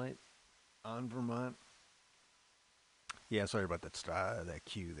 Moonlight on Vermont. Yeah, sorry about that that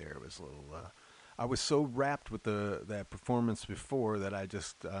cue there. It was a little. I was so wrapped with that performance before that I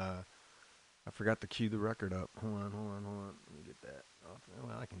just I forgot to cue the record up. Hold on. Let me get that off.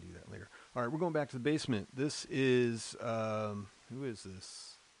 Well, I can do that later. All right, we're going back to the basement. This is who is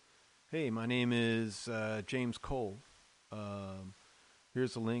this? Hey, my name is James Cole.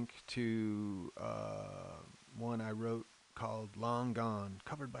 Here's a link to one I wrote called Long Gone,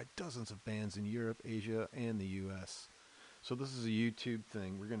 covered by dozens of bands in Europe, Asia, and the U.S. So this is a YouTube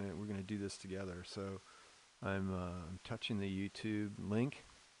thing. We're gonna do this together. So I'm touching the YouTube link,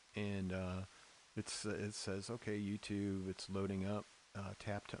 and it says, okay, YouTube, it's loading up.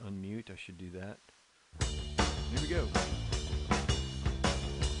 Tap to unmute. I should do that. Here we go.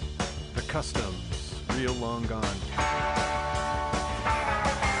 The Customs, Real Long Gone.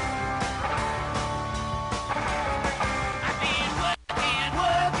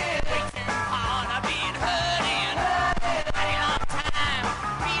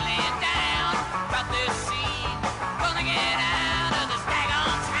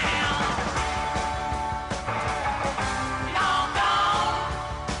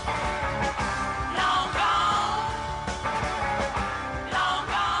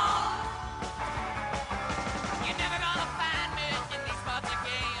 You're never gonna find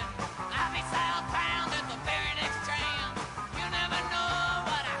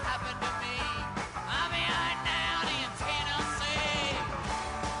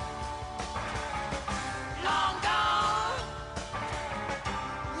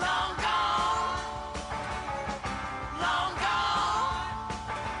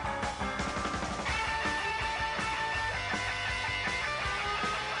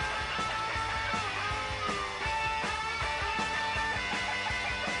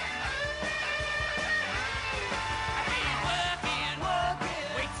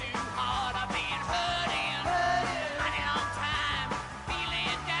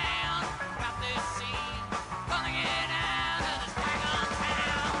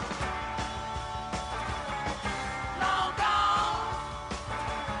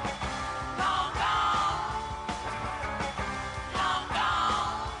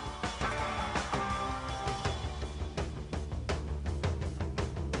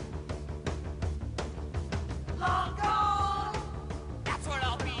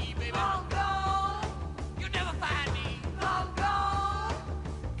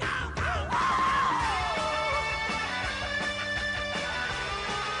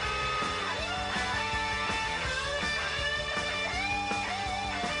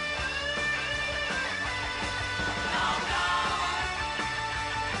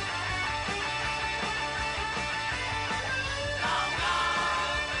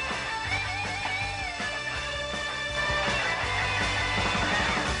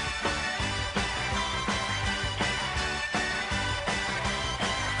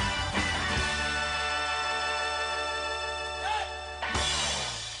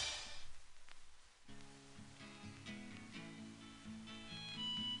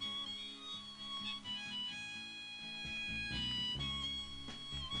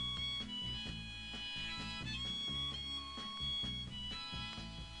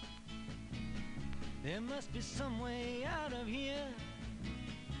There must be some way out of here,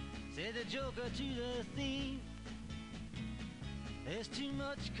 said the joker to the thief. There's too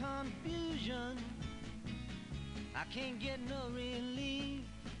much confusion, I can't get no relief.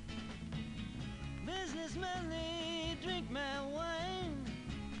 Businessmen, they drink my wine,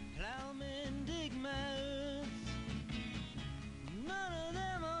 plowmen dig my earth. None of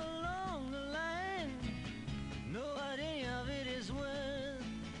them along the line know what any of it is worth.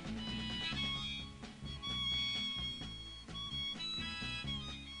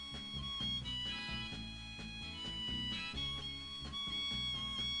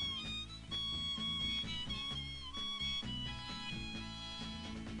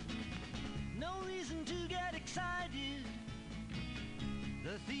 No reason to get excited,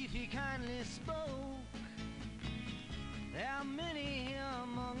 the thief he kindly spoke. There are many here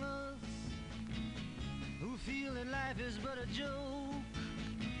among us who feel that life is but a joke.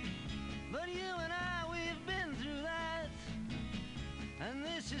 But you and I, we've been through that, and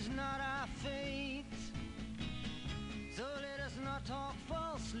this is not our fate. So let us not talk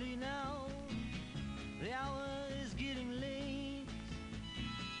falsely now, the hour is getting late.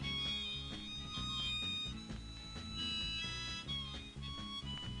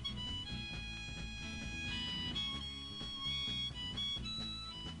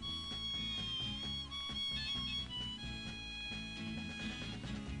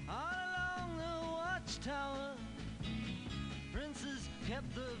 All along the watchtower, princes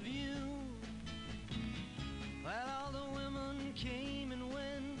kept the view, while all the women came and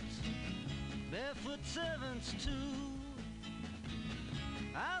went, barefoot servants too.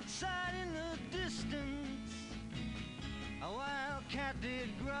 Outside in the distance, a wild cat did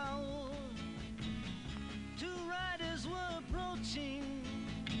growl. Two riders were approaching,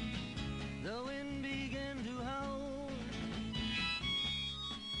 the wind began to howl.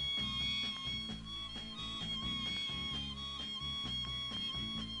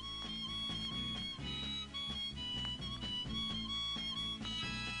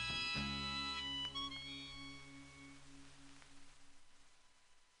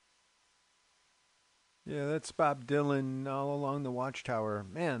 Yeah, that's Bob Dylan, All Along the Watchtower.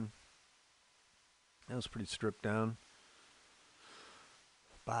 Man, that was pretty stripped down.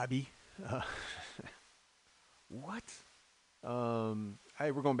 Bobby. What?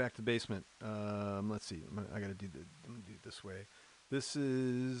 We're going back to the basement. Let's see. I got to do I'm gonna do it this way. This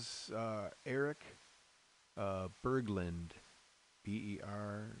is Eric Berglund.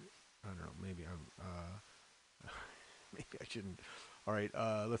 B-E-R. I don't know. Maybe I'm. Maybe I shouldn't. All right.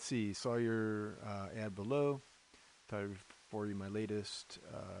 Let's see. Saw your ad below. Thought I'd forward you my latest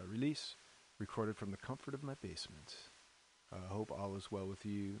release, recorded from the comfort of my basement. Hope all is well with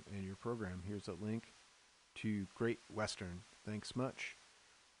you and your program. Here's a link to Great Western. Thanks much.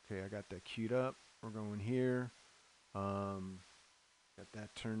 Okay, I got that queued up. We're going here. Got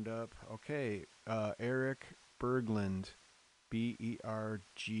that turned up. Okay, Eric Berglund, Bergilnd.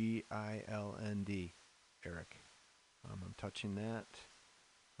 Eric. I'm touching that.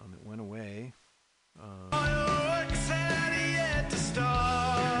 It went away. Fireworks had yet to start.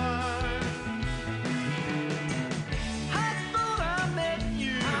 I thought I met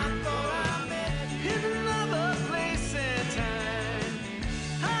you. In another place and time.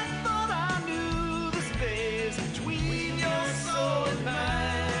 I thought I knew the space between your soul and mine.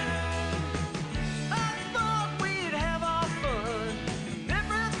 I thought we'd have our fun and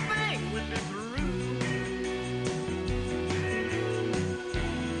everything would be through.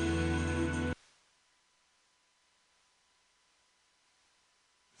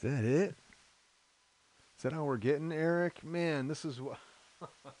 Is that it? Is that all we're getting, Eric? Man, this is what.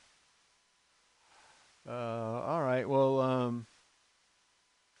 All right. Well,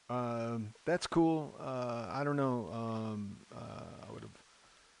 that's cool. I don't know. I would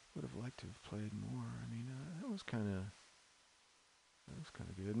have liked to have played more. I mean, that was kind of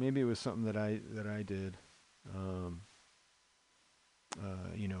good. Maybe it was something that I did.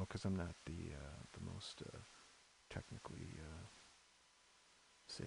 You know, because I'm not the most technically